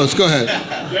 Carlos, go ahead.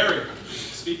 Gary,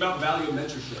 speak about the value of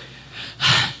mentorship.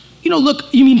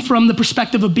 Look, you mean from the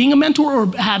perspective of being a mentor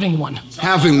or having one?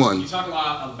 Having one. You talk a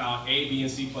lot about A, B, and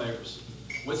C players.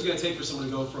 What's it going to take for someone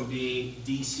to go from being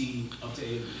DC up to A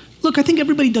and B? Look, I think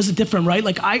everybody does it different, right?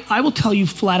 Like, I will tell you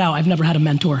flat out, I've never had a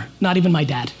mentor, not even my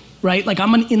dad, right? Like,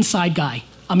 I'm an inside guy.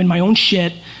 I'm in my own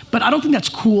shit, but I don't think that's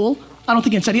cool. I don't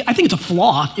think it's any. I think it's a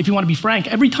flaw, if you want to be frank.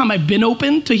 Every time I've been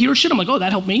open to hear shit, I'm like, oh,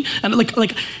 that helped me. And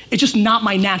like it's just not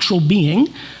my natural being.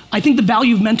 I think the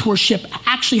value of mentorship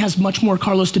actually has much more,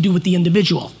 Carlos, to do with the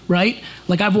individual, right?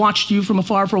 Like, I've watched you from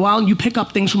afar for a while, and you pick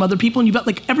up things from other people, and you've got,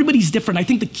 like, everybody's different. I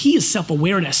think the key is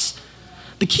self-awareness.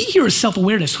 The key here is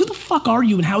self-awareness. Who the fuck are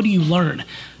you, and how do you learn?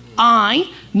 I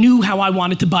knew how I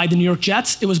wanted to buy the New York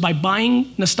Jets. It was by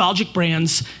buying nostalgic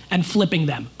brands and flipping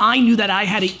them. I knew that I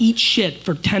had to eat shit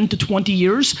for 10 to 20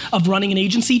 years of running an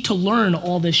agency to learn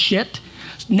all this shit.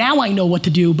 Now I know what to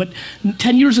do, but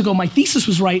 10 years ago, my thesis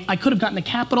was right. I could have gotten the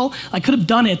capital. I could have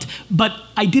done it, but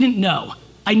I didn't know.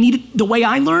 The way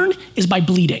I learn is by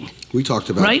bleeding. We talked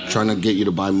about trying to get you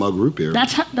to buy mug root beer.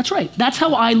 That's right. That's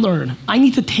how I learn. I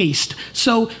need to taste.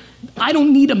 So I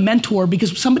don't need a mentor,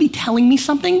 because somebody telling me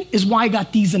something is why I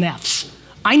got D's and F's.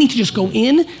 I need to just go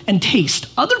in and taste.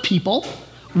 Other people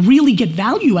really get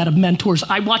value out of mentors.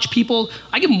 I watch people,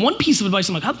 I give them one piece of advice,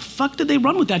 I'm like, how the fuck did they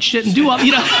run with that shit and do all,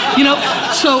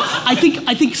 So I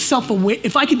think self-aware,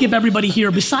 if I could give everybody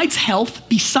here, besides health,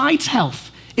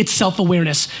 it's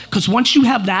self-awareness. Because once you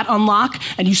have that unlock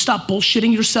and you stop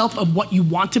bullshitting yourself of what you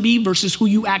want to be versus who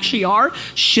you actually are,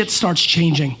 shit starts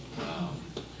changing.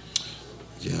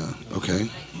 Yeah, okay.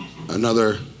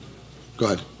 Another, go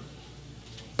ahead.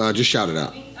 Just shout it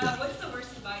out. What's the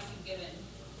worst advice you've given?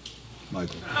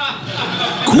 Michael.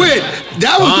 Quit!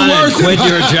 That was the worst Quit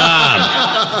your job.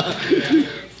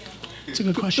 It's a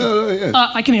good question. Yeah.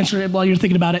 I can answer it while you're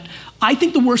thinking about it. I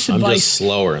think the worst advice. I'm just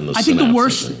slower in the I think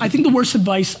the worst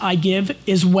advice I give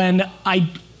is when I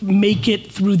make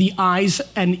it through the eyes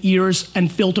and ears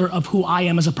and filter of who I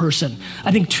am as a person.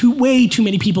 I think way too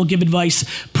many people give advice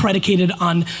predicated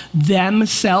on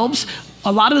themselves.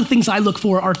 A lot of the things I look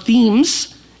for are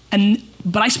themes,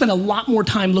 but I spend a lot more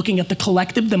time looking at the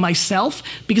collective than myself,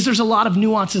 because there's a lot of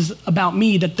nuances about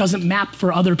me that doesn't map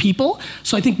for other people.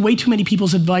 So I think way too many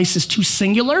people's advice is too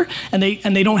singular, and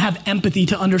they don't have empathy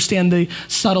to understand the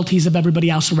subtleties of everybody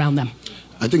else around them.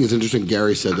 I think it's interesting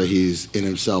Gary said that he's in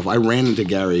himself. I ran into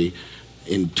Gary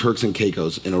in Turks and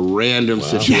Caicos in a random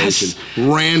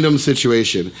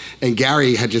situation. And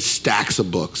Gary had just stacks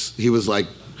of books. He was like,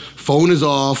 phone is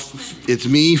off, it's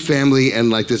me, family,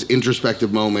 and like this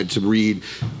introspective moment to read.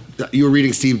 You were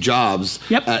reading Steve Jobs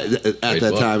at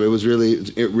that time. It was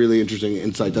really interesting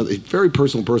insight. A very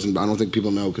personal person, but I don't think people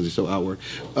know because he's so outward.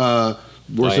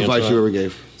 Worst advice you ever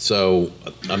gave? So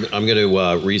I'm going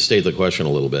to restate the question a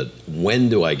little bit. When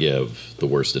do I give the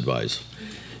worst advice?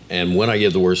 And when I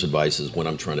give the worst advice is when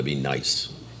I'm trying to be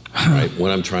nice, right?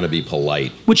 When I'm trying to be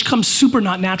polite. Which comes super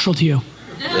not natural to you.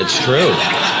 It's true.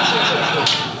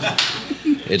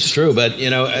 It's true, but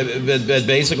but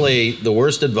basically the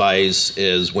worst advice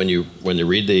is when you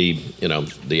read the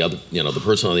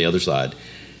person on the other side,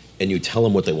 and you tell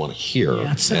them what they want to hear,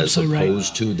 as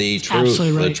opposed to the truth.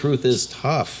 Right. The truth is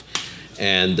tough,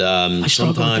 and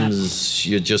sometimes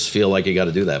you just feel like you got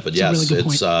to do that. But yes,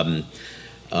 it's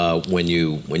when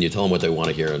you tell them what they want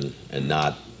to hear and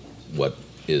not what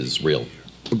is real.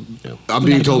 I'm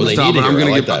being told Well, to they stop, need but to I'm hear.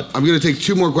 going I to like that. I'm going to take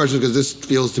 2 more questions because this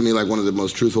feels to me like one of the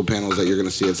most truthful panels that you're going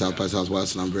to see at South by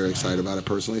Southwest, and I'm very excited about it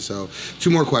personally. So, 2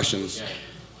 more questions.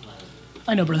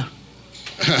 I know, brother.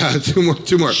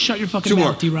 2 more. Shut your fucking 2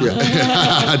 more. mouth, D-Rock.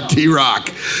 Yeah.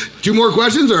 D-Rock. 2 more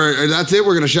questions, or that's it?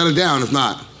 We're going to shut it down. If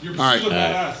not, all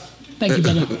right. Thank you,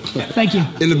 brother. Thank you.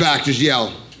 In the back, just yell.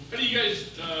 How do you guys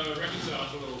reconcile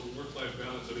sort of work-life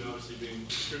balance? I mean, obviously being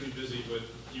extremely busy, but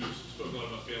you spoke a lot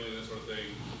about family and that sort of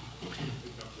thing.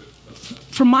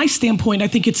 From my standpoint, I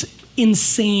think it's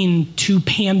insane to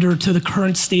pander to the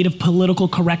current state of political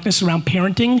correctness around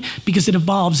parenting because it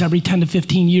evolves every 10 to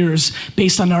 15 years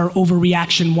based on our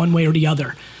overreaction one way or the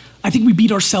other. I think we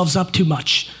beat ourselves up too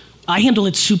much. I handle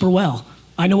it super well.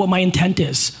 I know what my intent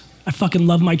is. I fucking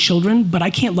love my children, but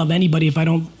I can't love anybody if I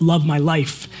don't love my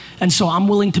life. And so I'm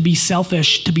willing to be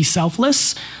selfish, to be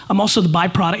selfless. I'm also the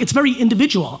byproduct. It's very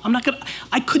individual.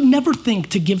 I could never think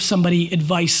to give somebody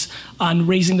advice on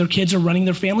raising their kids or running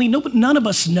their family. No, but none of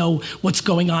us know what's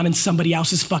going on in somebody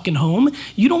else's fucking home.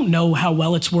 You don't know how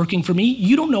well it's working for me.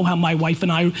 You don't know how my wife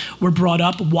and I were brought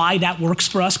up, why that works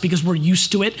for us because we're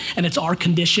used to it and it's our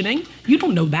conditioning. You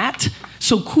don't know that.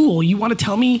 So cool, you want to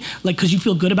tell me, like, because you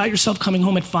feel good about yourself coming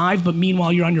home at 5, but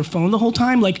meanwhile you're on your phone the whole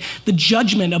time? Like, the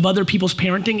judgment of other people's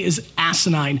parenting is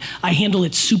asinine. I handle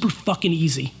it super fucking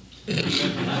easy.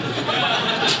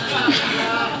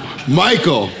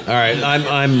 Michael. All right,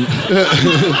 I'm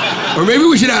Or maybe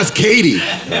we should ask Katie.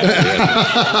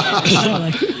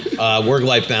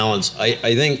 work-life balance.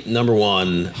 I think number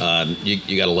one,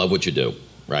 you got to love what you do,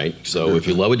 right? So if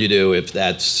you love what you do, if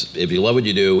you love what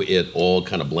you do, it all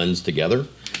kind of blends together.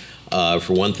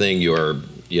 For one thing, you're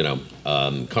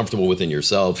comfortable within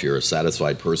yourself. You're a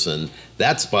satisfied person.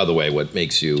 That's, by the way, what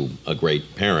makes you a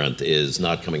great parent is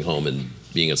not coming home and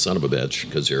being a son of a bitch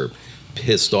because you're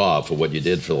pissed off at what you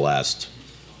did for the last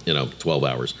 12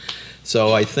 hours.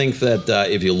 So I think that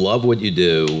if you love what you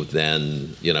do,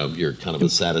 then you're kind of a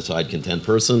satisfied, content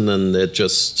person, and it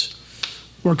just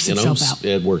Works itself out.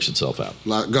 It works itself out.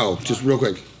 Go, just real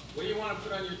quick. What do you want to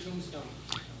put on your tombstone?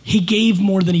 He gave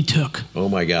more than he took. Oh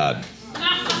my God.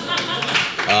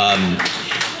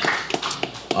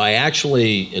 I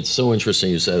actually, it's so interesting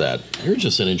you say that. You're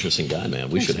just an interesting guy, man.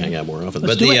 We should hang out more often.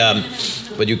 Let's But do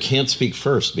it. but you can't speak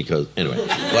first because anyway.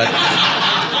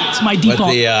 It's my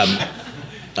default.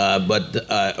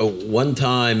 One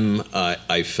time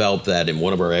I felt that in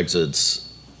one of our exits,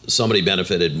 somebody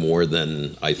benefited more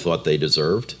than I thought they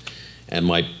deserved, and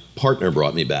my partner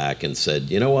brought me back and said,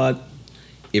 "You know what?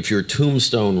 If your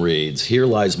tombstone reads, 'Here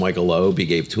lies Michael Loeb. He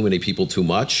gave too many people too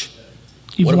much.'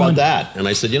 You've What won. about that?" And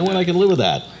I said, "You know what? I can live with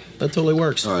that. That totally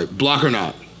works." All right, block or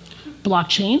not?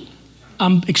 Blockchain,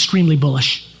 I'm extremely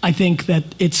bullish. I think that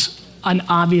it's an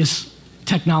obvious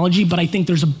technology, but I think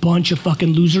there's a bunch of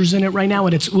fucking losers in it right now,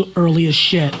 and it's early as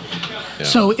shit. Yeah.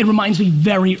 So it reminds me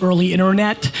very early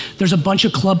internet. There's a bunch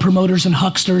of club promoters and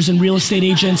hucksters and real estate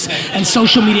agents and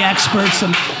social media experts,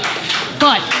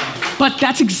 but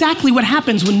that's exactly what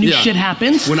happens when new shit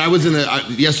happens. When I was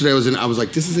yesterday, I was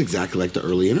like, this is exactly like the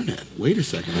early internet. Wait a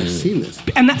second, I've seen this.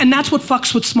 And that's what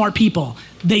fucks with smart people.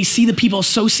 They see the people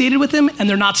associated with them, and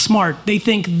they're not smart. They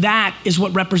think that is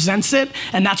what represents it,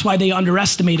 and that's why they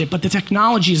underestimate it. But the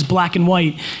technology is black and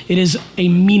white. It is a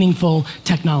meaningful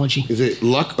technology. Is it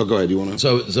luck? Oh, go ahead. You want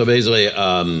to? So basically,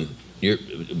 your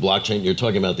blockchain. You're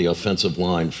talking about the offensive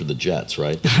line for the Jets,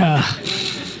 right?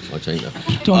 Blockchain.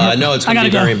 No, it's going to be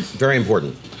very, very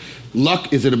important.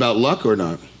 Luck? Is it about luck or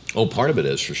not? Oh, part of it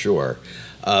is for sure.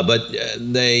 But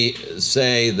they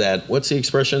say that, what's the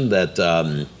expression? That,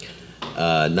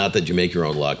 not that you make your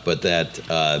own luck, but that...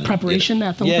 Preparation,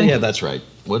 that whole yeah, thing? Yeah, that's right.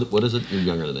 What is it? You're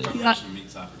younger than me. Uh,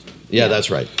 Yeah, that's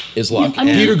right. Is luck. I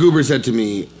mean- Peter Guber said to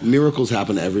me, miracles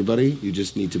happen to everybody. You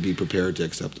just need to be prepared to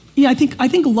accept them. Yeah, I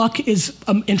think luck is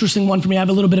an interesting one for me. I have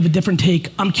a little bit of a different take.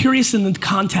 I'm curious in the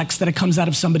context that it comes out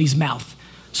of somebody's mouth.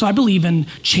 So I believe in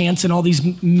chance and all these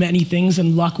many things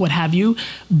and luck, what have you.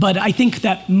 But I think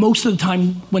that most of the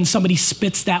time when somebody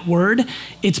spits that word,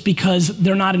 it's because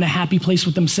they're not in a happy place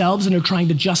with themselves and they're trying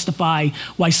to justify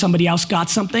why somebody else got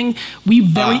something. We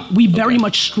very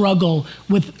much struggle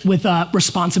with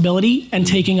responsibility and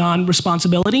taking on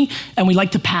responsibility, and we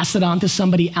like to pass it on to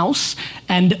somebody else.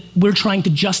 And we're trying to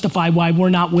justify why we're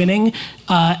not winning,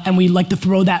 and we like to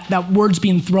throw that word's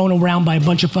being thrown around by a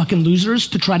bunch of fucking losers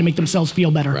to try to make themselves feel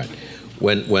better. Right.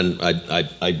 When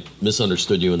I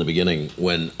misunderstood you in the beginning,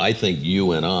 when I think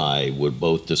you and I would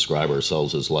both describe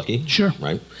ourselves as lucky. Sure.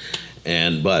 Right?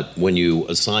 But when you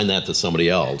assign that to somebody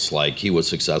else, like he was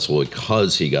successful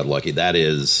because he got lucky, that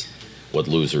is what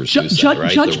losers do say,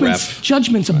 right?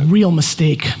 Judgment's a real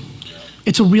mistake.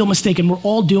 it's a real mistake, and we're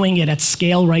all doing it at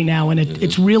scale right now, and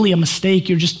it's really a mistake.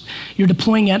 You're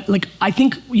deploying it. Like, I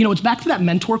think, it's back to that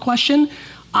mentor question.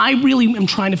 I really am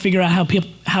trying to figure out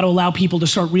how to allow people to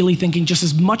start really thinking just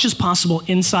as much as possible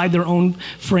inside their own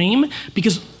frame,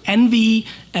 because envy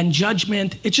and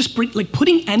judgment, it's just like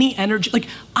putting any energy, like,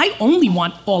 I only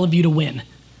want all of you to win.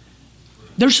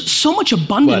 There's so much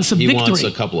abundance of victory. He wants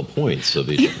a couple of points of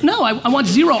each. No, I want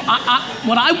zero.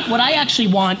 What I actually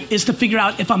want is to figure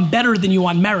out if I'm better than you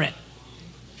on merit.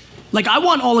 Like, I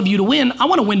want all of you to win. I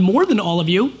want to win more than all of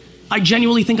you. I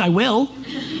genuinely think I will.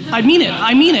 I mean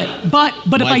it. But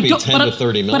if I don't, 10 to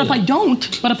 30 million.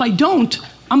 But if I don't,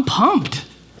 I'm pumped.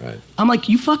 Right. I'm like,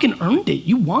 you fucking earned it.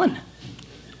 You won.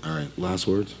 All right, last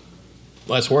words.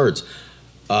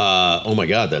 Oh my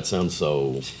God, that sounds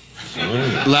so.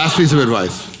 Last piece of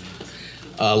advice.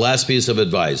 Last piece of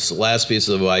advice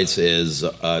is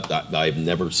I've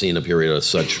never seen a period of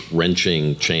such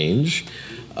wrenching change.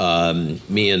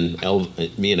 Me and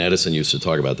Edison used to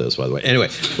talk about this, by the way. Anyway,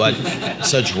 but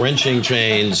such wrenching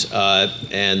change,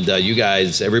 and you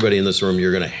guys, everybody in this room,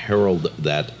 you're going to herald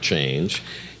that change.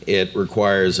 It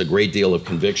requires a great deal of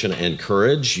conviction and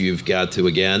courage. You've got to,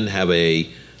 again, have a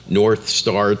North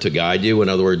Star to guide you. In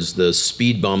other words, the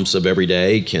speed bumps of every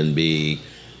day can be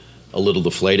a little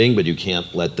deflating, but you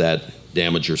can't let that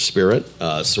damage your spirit.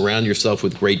 Surround yourself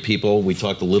with great people. We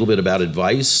talked a little bit about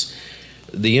advice.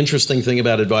 The interesting thing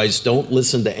about advice, don't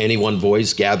listen to any one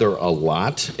voice, gather a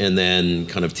lot, and then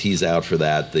kind of tease out for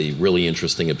that the really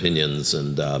interesting opinions.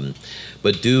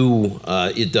 But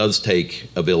it does take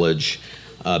a village.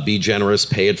 Be generous,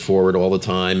 pay it forward all the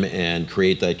time, and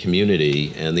create that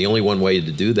community. And the only one way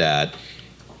to do that,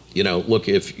 look,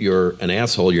 if you're an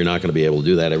asshole, you're not going to be able to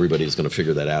do that. Everybody's going to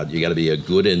figure that out. You got to be a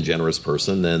good and generous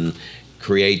person, then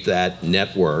create that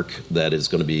network that is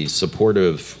going to be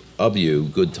supportive of you,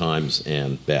 good times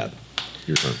and bad.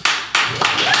 Your turn.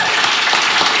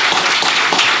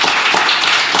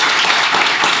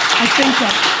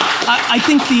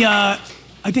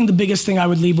 I think the biggest thing I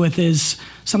would leave with is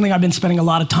something I've been spending a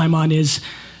lot of time on is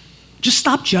just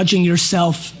stop judging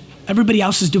yourself. Everybody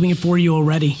else is doing it for you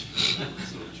already.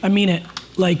 I mean it.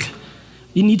 Like,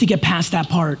 you need to get past that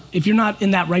part. If you're not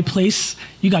in that right place,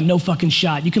 you got no fucking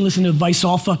shot. You can listen to advice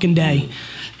all fucking day.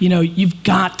 You've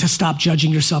got to stop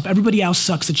judging yourself. Everybody else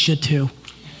sucks at shit too.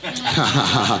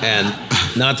 And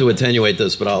not to attenuate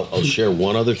this, but I'll share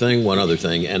one other thing,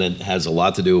 and it has a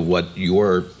lot to do with what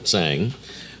you're saying,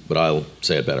 but I'll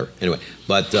say it better. Anyway,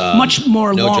 but much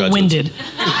more no long-winded. All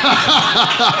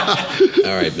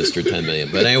right, Mr. 10 million.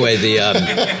 But anyway,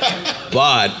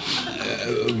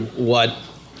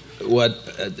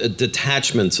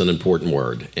 detachment's an important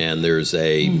word, and there's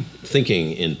a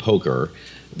thinking in poker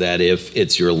that if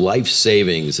it's your life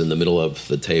savings in the middle of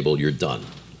the table, you're done,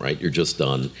 right? You're just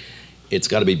done. It's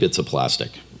got to be bits of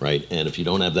plastic, right? And if you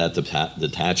don't have that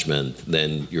detachment,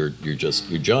 then you're just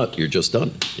done. You're just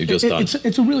done.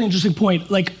 It's a really interesting point.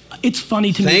 Like, it's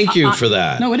funny to me. Thank you for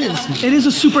that. No, it is. It is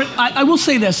a super. I will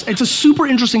say this. It's a super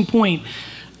interesting point.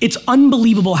 It's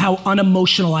unbelievable how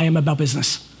unemotional I am about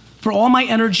business. For all my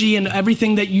energy and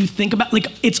everything that you think about, like,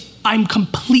 I'm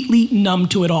completely numb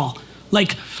to it all.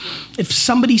 Like, if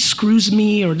somebody screws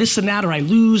me or this and that, or I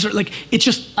lose, or like, it's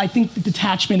just, I think the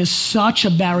detachment is such a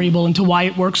variable into why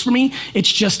it works for me. It's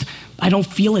just, I don't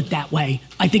feel it that way.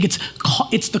 I think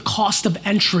it's the cost of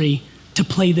entry to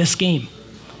play this game.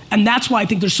 And that's why I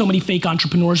think there's so many fake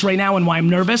entrepreneurs right now and why I'm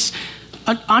nervous.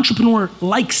 An entrepreneur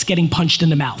likes getting punched in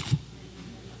the mouth.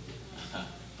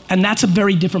 And that's a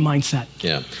very different mindset.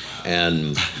 Yeah,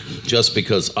 and just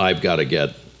because I've got to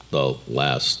get the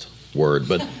last word,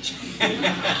 but...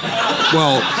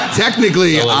 Well,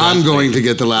 technically, I'm going to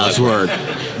get the last word.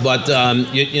 But,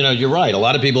 you're right. A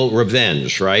lot of people,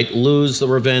 revenge, right? Lose the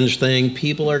revenge thing.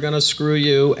 People are going to screw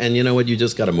you, and you know what? You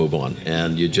just got to move on.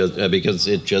 And you just, because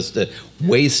it just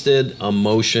wasted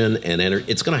emotion and energy.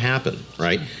 It's going to happen,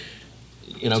 right?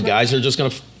 Guys are just going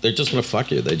to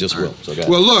fuck you. They just will. So go ahead.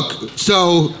 Well, look,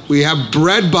 so we have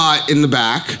BreadBot in the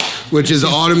back, which is an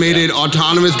automated,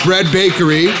 autonomous bread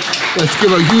bakery. Let's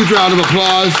give a huge round of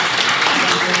applause.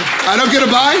 I don't get a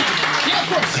buy? Yeah, of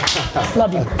course.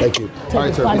 Love you. Thank you. All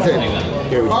right, sir. All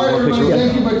right, everybody,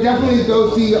 thank you, but definitely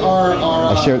go see our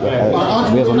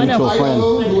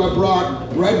entrepreneurs who have brought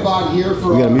BreadBot here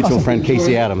for We got a mutual friend,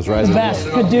 Casey Adams, right? The best.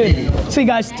 Good dude. See you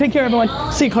guys. Take care, everyone.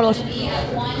 See you, Carlos.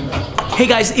 Hey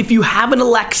guys, if you have an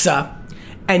Alexa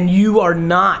and you are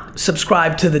not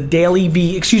subscribed to the Gary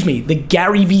V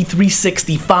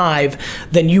 365,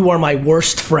 then you are my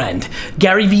worst friend.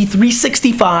 Gary V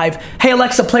 365. Hey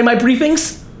Alexa, play my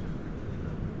briefings.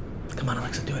 Come on,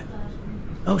 Alexa, do it.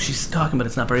 Oh, she's talking, but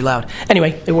it's not very loud.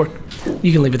 Anyway, it worked.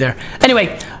 You can leave it there.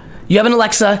 Anyway, you have an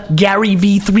Alexa, Gary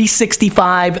V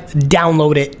 365.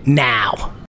 Download it now.